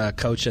sees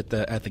coach at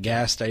the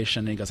gas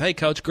station, and he goes, "Hey,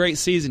 coach, great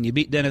season! You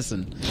beat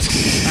Dennison."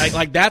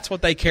 like that's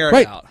what they care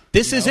about.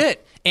 This is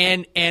it.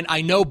 And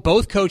I know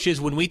both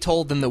coaches, when we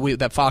told them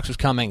that Fox was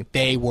coming,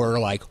 they were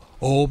like,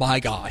 oh my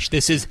gosh,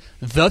 this is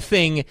the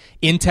thing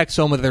in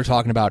Texoma that they're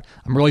talking about.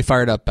 I'm really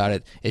fired up about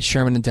it. It's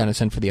Sherman and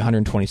Dennison for the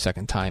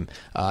 122nd time.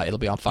 It'll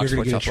be on Fox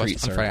Sports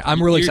Southwest on Friday.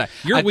 I'm really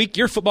excited.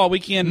 Your football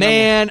weekend,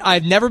 man.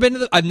 I've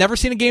never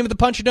seen a game of the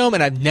Punch Dome,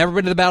 and I've never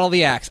been to the Battle of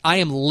the Axe. I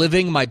am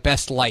living my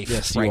best life.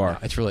 Yes, right you are. Now.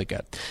 It's really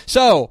good.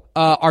 So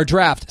our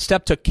draft: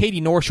 Step took Katy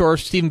North Shore,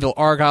 Stephenville,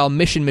 Argyle,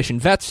 Mission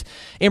Vets,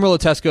 Amarillo,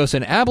 Tascosa,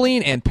 and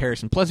Abilene, and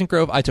Paris and Pleasant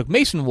Grove. I took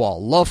Mason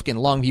Wall, Lufkin,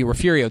 Longview,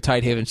 Refugio,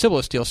 Tidehaven, Cibolo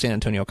Steele, San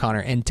Antonio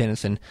O'Connor, and Dennison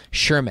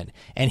Sherman.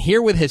 And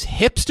here with his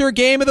hipster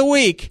game of the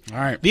week, all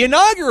right, the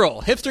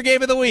inaugural hipster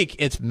game of the week,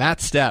 it's Matt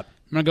Stepp.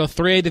 I'm going to go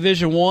 3A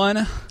Division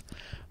I,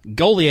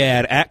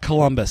 Goliad at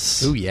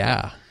Columbus. Ooh,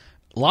 yeah.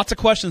 Lots of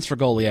questions for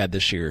Goliad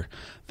this year.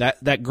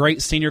 That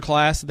great senior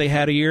class that they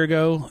had a year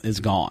ago is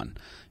gone.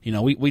 You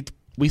know,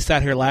 we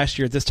sat here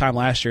this time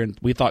last year, and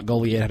we thought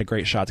Goliad had a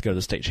great shot to go to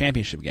the state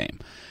championship game,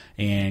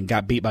 and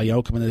got beat by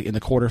Yoakum in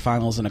the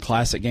quarterfinals in a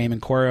classic game in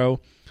Cuero.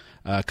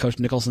 Coach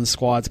Nicholson's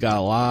squad's got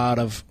a lot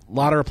of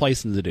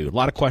replacing to do, a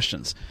lot of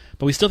questions,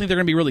 but we still think they're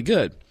going to be really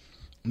good.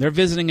 They're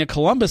visiting a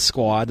Columbus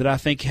squad that I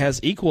think has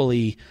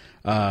equally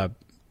a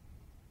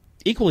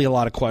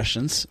lot of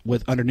questions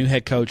under new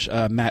head coach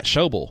Matt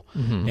Schobel.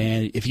 Mm-hmm.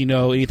 And if you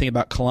know anything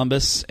about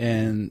Columbus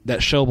and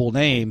that Schobel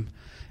name,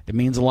 it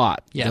means a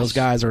lot. Yes. Those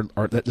guys the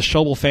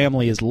Schobel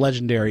family is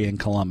legendary in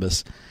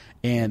Columbus,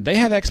 and they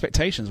have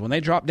expectations. When they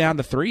dropped down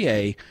to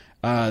 3A,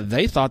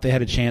 they thought they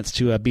had a chance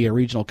to be a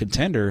regional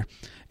contender.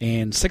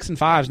 And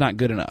 6-5 is not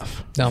good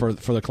enough for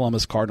the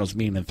Columbus Cardinals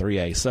being in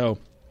 3A. So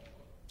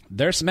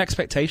there's some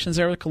expectations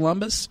there with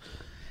Columbus,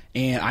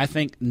 and I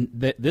think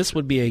that this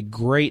would be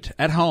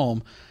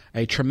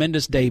a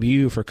tremendous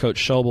debut for Coach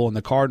Schobel and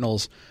the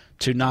Cardinals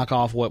to knock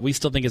off what we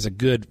still think is a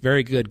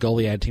very good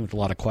Goliad team with a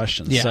lot of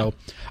questions. Yeah. So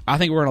I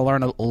think we're going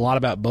to learn a lot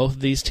about both of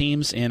these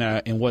teams in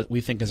what we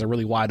think is a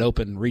really wide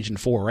open Region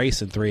 4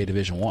 race in 3A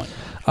Division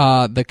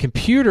I. The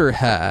computer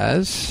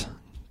has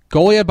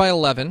Goliad by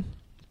 11,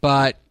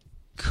 but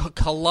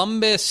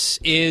Columbus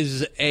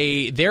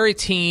they're a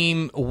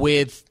team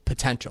with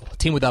potential, a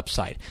team with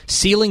upside.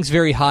 Ceiling's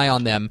very high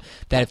on them,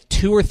 that if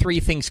 2 or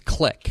 3 things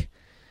click,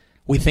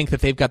 we think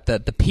that they've got the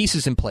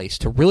pieces in place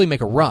to really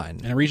make a run.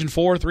 And Region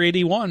 4,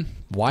 3AD1.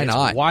 Why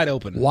not? Wide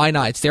open. Why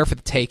not? It's there for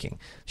the taking.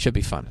 Should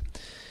be fun.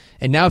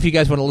 And now if you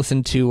guys want to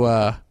listen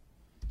to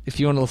if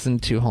you want to listen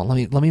to, hold on,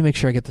 let me make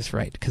sure I get this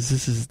right, because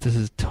this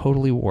is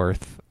totally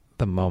worth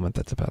the moment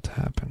that's about to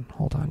happen.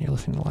 Hold on, you're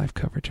listening to live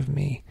coverage of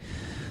me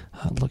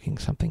looking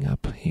something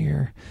up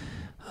here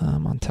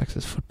on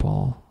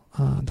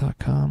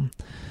TexasFootball.com.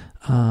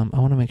 I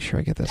want to make sure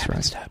I get this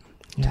right. Step.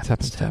 Yeah, tap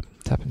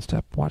and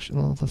step. Watch,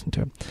 listen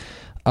to it.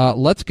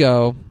 Let's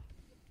go.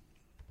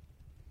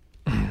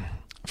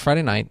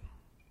 Friday night,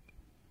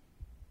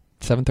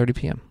 7:30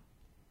 p.m.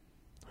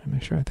 Let me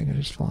make sure. I think I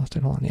just lost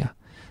it. Hold on. Yeah,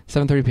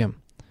 7:30 p.m.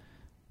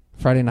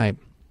 Friday night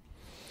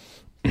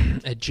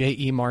at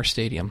J.E. Marr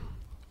Stadium.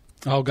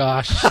 Oh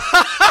gosh, you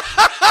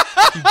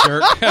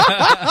jerk!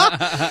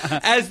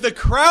 As the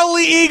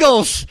Crowley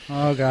Eagles.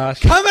 Oh gosh,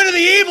 come into the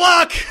E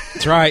Block.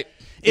 That's right,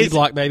 E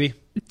Block, baby.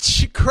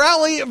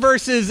 Crowley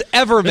versus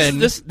Everman.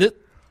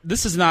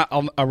 This is not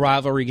a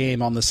rivalry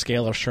game on the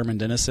scale of Sherman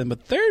Denison,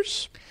 but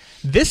this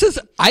is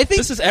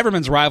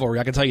Everman's rivalry.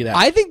 I can tell you that.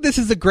 I think this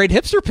is a great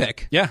hipster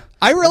pick. Yeah,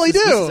 I really do.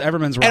 This is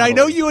Everman's rivalry, and I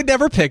know you would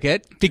never pick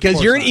it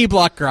because you're an E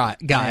Block guy.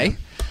 Yeah.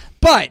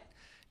 But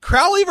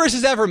Crowley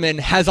versus Everman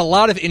has a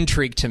lot of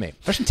intrigue to me.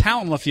 There's some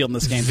talent on the field in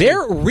this game.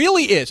 There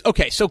really is.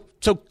 Okay, so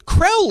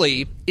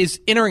Crowley is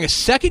entering a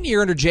second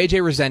year under J.J.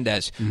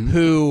 Resendez,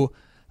 who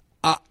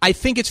I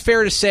think it's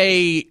fair to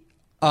say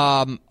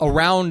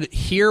around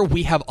here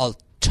we have a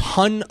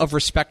ton of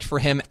respect for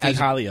him as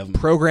a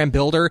program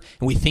builder,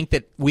 and we think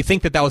that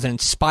was an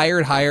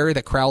inspired hire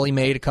that Crowley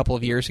made a couple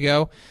of years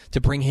ago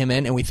to bring him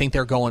in, and we think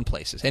they're going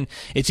places. And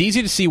it's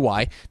easy to see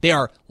why. They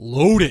are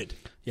loaded.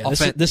 Yeah,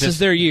 this is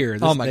their year.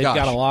 They've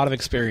got a lot of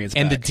experience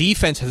and back. The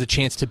defense has a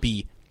chance to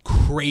be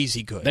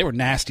crazy good. They were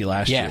nasty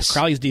last year.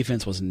 Crowley's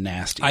defense was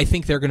nasty. I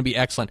think they're going to be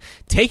excellent.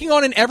 Taking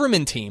on an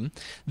Everman team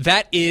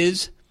that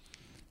is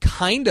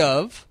kind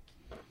of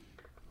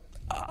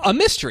a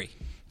mystery.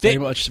 Very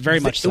much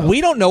so. We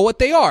don't know what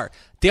they are.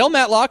 Dale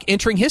Matlock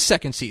entering his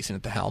second season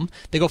at the helm.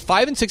 They go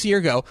 5-6 a year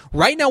ago.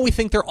 Right now, we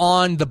think they're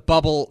on the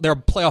bubble. They're a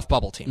playoff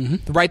bubble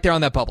team. Right there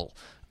on that bubble.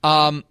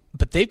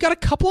 But they've got a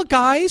couple of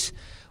guys.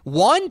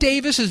 Juan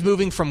Davis is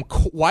moving from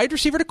wide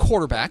receiver to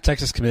quarterback.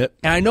 Texas commit.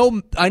 And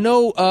I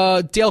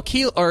know Dale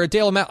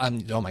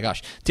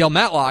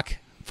Matlock,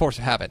 force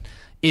of habit,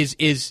 is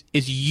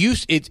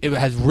used. It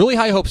has really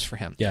high hopes for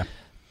him. Yeah.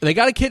 They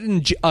got a kid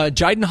in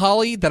Jiden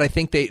Holly that I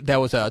think that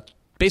was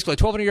basically a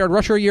 1,200-yard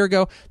rusher a year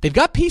ago. They've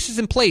got pieces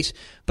in place,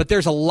 but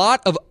there's a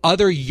lot of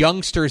other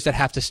youngsters that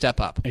have to step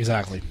up.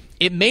 Exactly.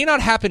 It may not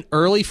happen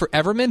early for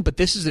Everman, but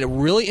this is a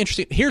really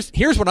interesting.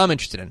 Here's what I'm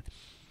interested in.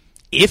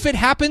 If it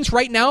happens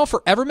right now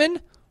for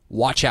Everman,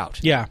 watch out.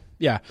 Yeah.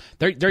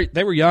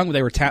 They were young.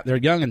 They're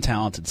young and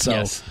talented.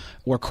 So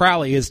where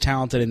Crowley is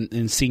talented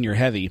and senior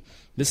heavy,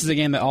 this is a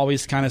game that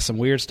always kind of some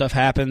weird stuff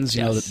happens.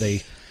 You know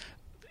that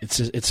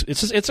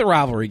it's a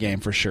rivalry game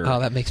for sure.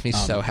 Oh, that makes me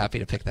so happy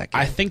to pick that game.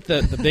 I think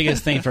the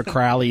biggest thing for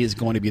Crowley is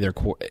going to be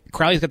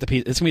Crowley's got the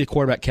piece. It's going to be the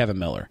quarterback Kevin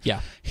Miller.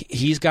 Yeah,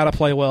 he's got to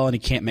play well and he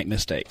can't make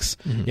mistakes.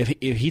 If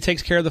he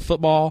takes care of the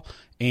football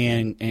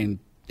and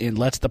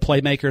lets the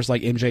playmakers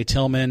like MJ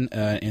Tillman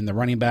and the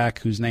running back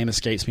whose name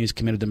escapes me is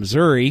committed to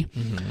Missouri.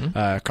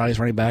 Crowley's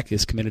running back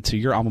is committed to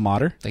your alma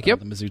mater. Thank you.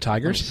 The Mizzou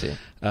Tigers.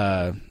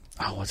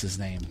 What's his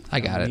name? I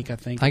got Dominique, it. I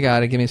think. I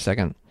got it. Give me a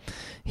second.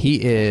 He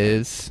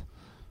is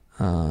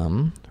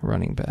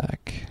running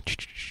back.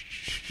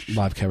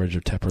 Live coverage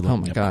of Tepper. Oh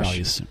my gosh.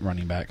 Crowley's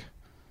running back.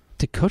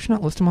 Did Coach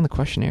not list him on the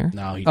questionnaire?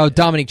 No.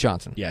 Dominique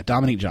Johnson. Yeah,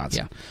 Dominique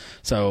Johnson. Yeah.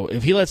 So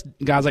if he lets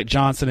guys like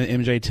Johnson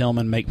and MJ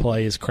Tillman make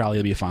plays, Crowley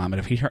will be fine. But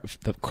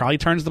if Crowley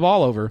turns the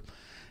ball over,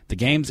 the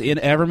game's in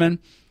Everman,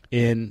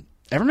 and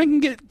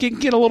Everman can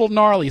get a little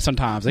gnarly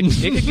sometimes. It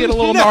can get a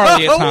little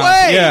gnarly at times.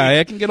 Way. Yeah,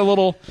 it can get a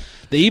little.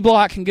 The E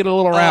Block can get a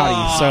little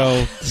rowdy.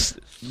 So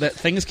that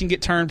things can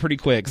get turned pretty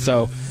quick.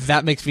 So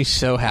that makes me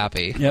so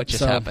happy. What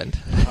just happened?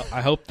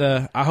 I hope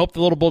the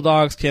little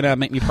Bulldogs can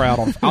make me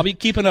proud. I'll be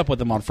keeping up with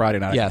them on Friday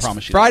night. Yes, I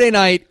promise you. Friday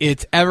night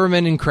it's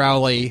Everman and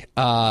Crowley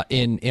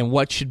in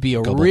what should be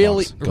a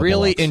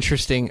really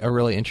interesting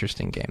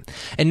game.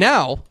 And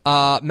now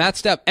Matt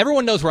Stepp.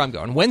 Everyone knows where I'm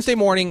going. Wednesday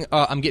morning,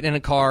 I'm getting in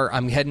a car.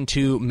 I'm heading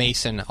to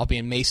Mason. I'll be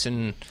in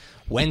Mason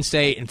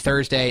Wednesday and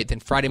Thursday, then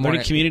Friday morning.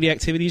 What community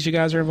activities you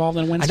guys are involved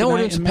in Wednesday night? I know we're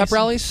doing some pep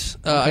rallies.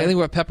 Okay. I think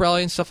we're at pep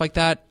rally and stuff like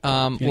that.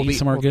 We'll be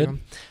somewhere good.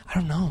 I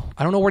don't know.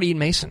 I don't know where to eat in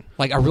Mason.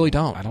 Like, I really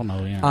don't. I don't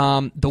know,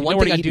 yeah. The one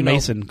thing I do know...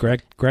 Mason,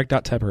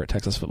 Greg.Tepper at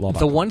TexasFootball.com.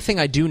 The one thing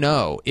I do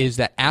know is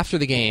that after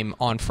the game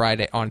on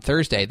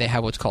Thursday, they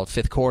have what's called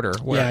fifth quarter.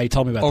 Where, yeah, he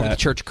told me about over that. Over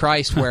the Church of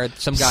Christ, where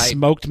some guy...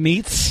 Smoked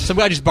meats? Some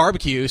guy just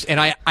barbecues, and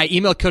I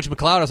emailed Coach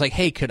McLeod. I was like,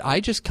 hey, could I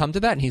just come to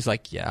that? And he's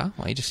like, yeah.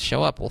 Well, you just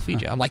show up. We'll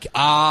feed you. I'm like,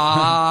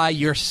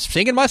 you're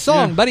singing my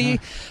song,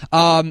 buddy. So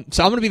I'm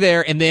going to be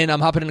there, and then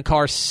I'm hopping in the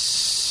car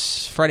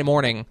Friday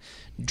morning,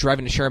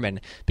 driving to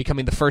Sherman,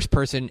 becoming the first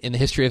person in the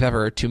history of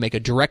ever to make a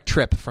direct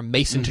trip from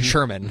Mason to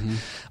Sherman.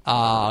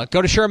 Go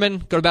to Sherman,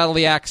 go to Battle of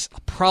the Axe.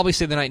 I'll probably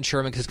stay the night in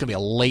Sherman because it's going to be a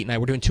late night.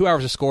 We're doing 2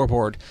 hours of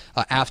scoreboard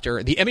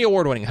after the Emmy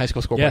Award-winning high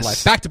school scoreboard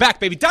live. Back-to-back,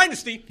 baby.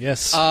 Dynasty!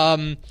 Yes.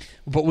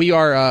 But we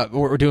are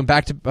we're doing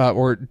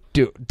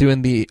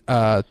doing the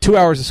 2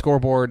 hours of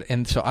scoreboard,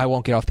 and so I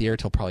won't get off the air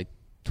till probably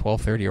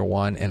 12:30 or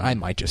 1, and I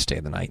might just stay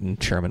the night in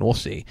Sherman. We'll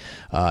see,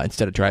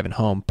 instead of driving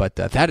home. But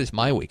that is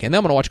my weekend. Then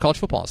I'm going to watch college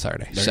football on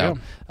Saturday. There you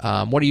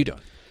go. What are you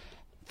doing?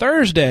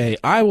 Thursday,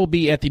 I will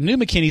be at the new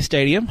McKinney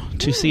Stadium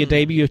to see a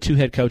debut of two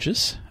head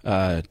coaches,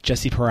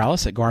 Jesse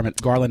Perales at Garland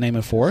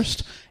Naaman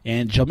Forest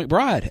and Joe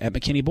McBride at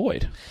McKinney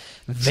Boyd.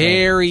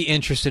 Very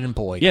interested in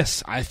Boyd.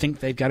 Yes, I think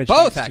they've got a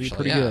Both, chance to actually, be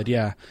pretty good.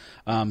 Yeah.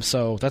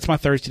 So that's my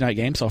Thursday night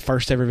game. So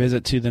first ever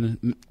visit to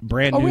the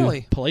brand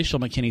new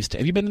palatial McKinney Stadium.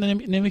 Have you been to the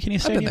new McKinney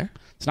Stadium? I've been there.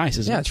 It's nice,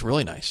 isn't it? Yeah, it's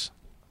really nice.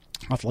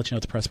 I'll have to let you know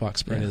what the press box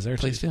spread is there.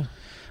 Please do.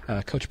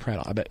 Coach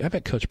Pratt. I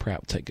bet Coach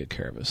Pratt will take good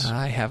care of us.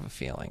 I have a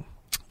feeling.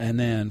 And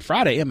then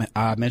Friday,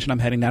 I mentioned I'm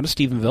heading down to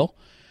Stephenville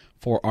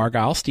for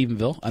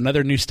Argyle-Stephenville,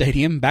 another new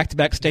stadium,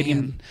 back-to-back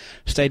stadium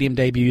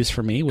debuts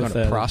for me. Going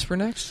to Prosper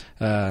next?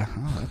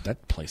 That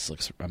place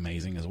looks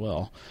amazing as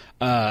well.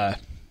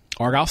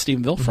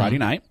 Argyle-Stephenville, Friday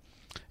night.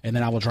 And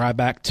then I will drive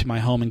back to my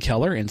home in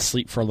Keller and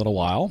sleep for a little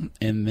while.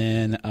 And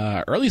then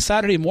early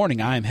Saturday morning,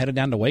 I am headed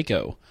down to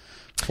Waco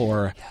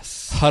for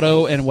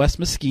Hutto and West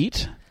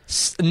Mesquite.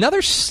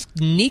 Another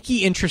sneaky,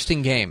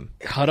 interesting game.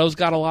 Hutto's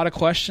got a lot of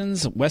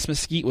questions. West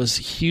Mesquite was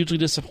hugely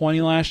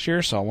disappointing last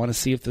year, so I want to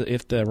see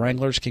if the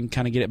Wranglers can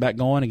kind of get it back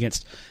going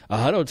against a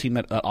Hutto team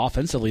that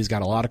offensively has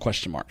got a lot of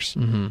question marks.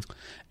 Mm-hmm.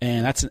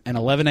 And that's an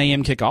 11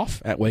 a.m.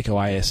 kickoff at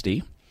Waco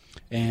ISD.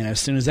 And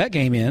as soon as that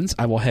game ends,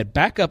 I will head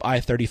back up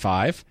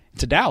I-35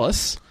 to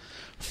Dallas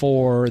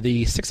for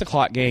the 6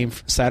 o'clock game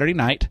Saturday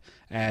night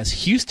as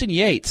Houston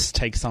Yates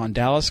takes on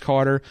Dallas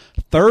Carter,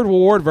 3rd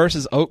Ward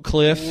versus Oak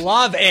Cliff.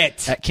 Love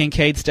it! At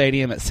Kincaid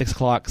Stadium at 6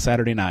 o'clock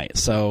Saturday night.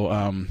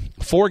 So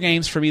 4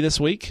 games for me this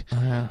week.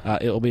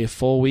 It will be a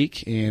full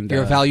week. And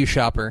you're a value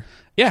shopper.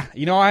 Yeah,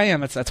 I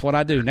am. That's what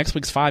I do. Next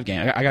week's 5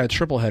 game. I got a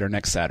triple header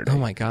next Saturday. Oh,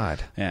 my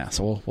God. Yeah,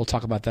 so we'll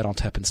talk about that on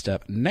Tep and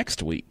Step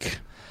next week.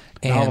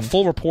 And I'll have a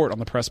full report on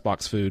the press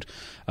box food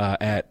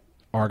at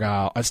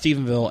Argyle,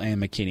 Stephenville,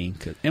 and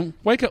McKinney. And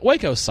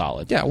Waco's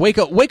solid. Yeah,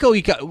 Waco's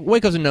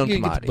a known you commodity.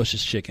 Get the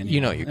Bush's chicken.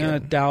 You know you're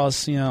good.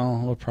 Dallas, we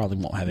probably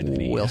won't have anything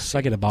to eat. If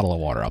I get a bottle of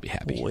water, I'll be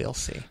happy. We'll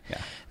see. Yeah.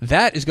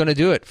 That is going to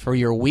do it for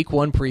your Week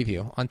 1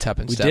 preview on Tep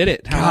and Step. We did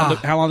it.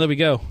 How long did we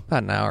go?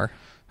 About an hour.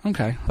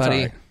 Okay.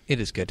 Buddy. It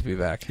is good to be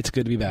back. It's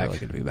good to be back. Really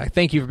good to be back.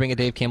 Thank you for being a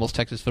Dave Campbell's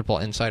Texas Football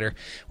Insider.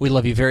 We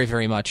love you very,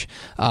 very much.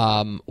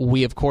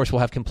 We, of course, will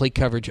have complete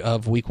coverage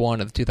of Week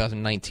 1 of the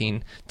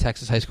 2019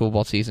 Texas high school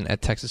football season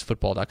at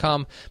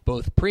texasfootball.com.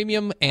 Both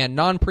premium and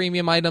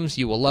non-premium items.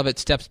 You will love it.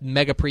 Steps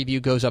Mega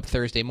Preview goes up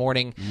Thursday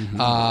morning.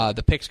 Mm-hmm.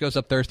 The Picks goes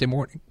up Thursday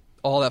morning.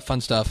 All that fun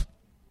stuff.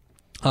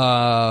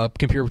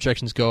 Computer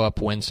projections go up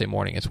Wednesday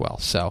morning as well.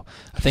 So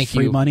thank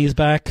you. Free money is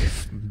back.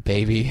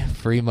 Baby,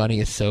 free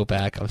money is so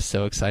back. I'm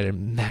so excited.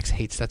 Max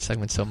hates that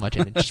segment so much,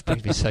 and it just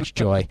brings me such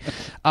joy.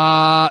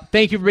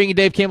 Thank you for being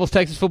Dave Campbell's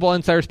Texas Football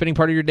Insider, spending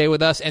part of your day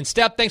with us. And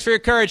Step, thanks for your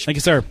courage. Thank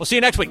you, sir. We'll see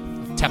you next week.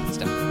 Tap and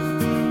Step.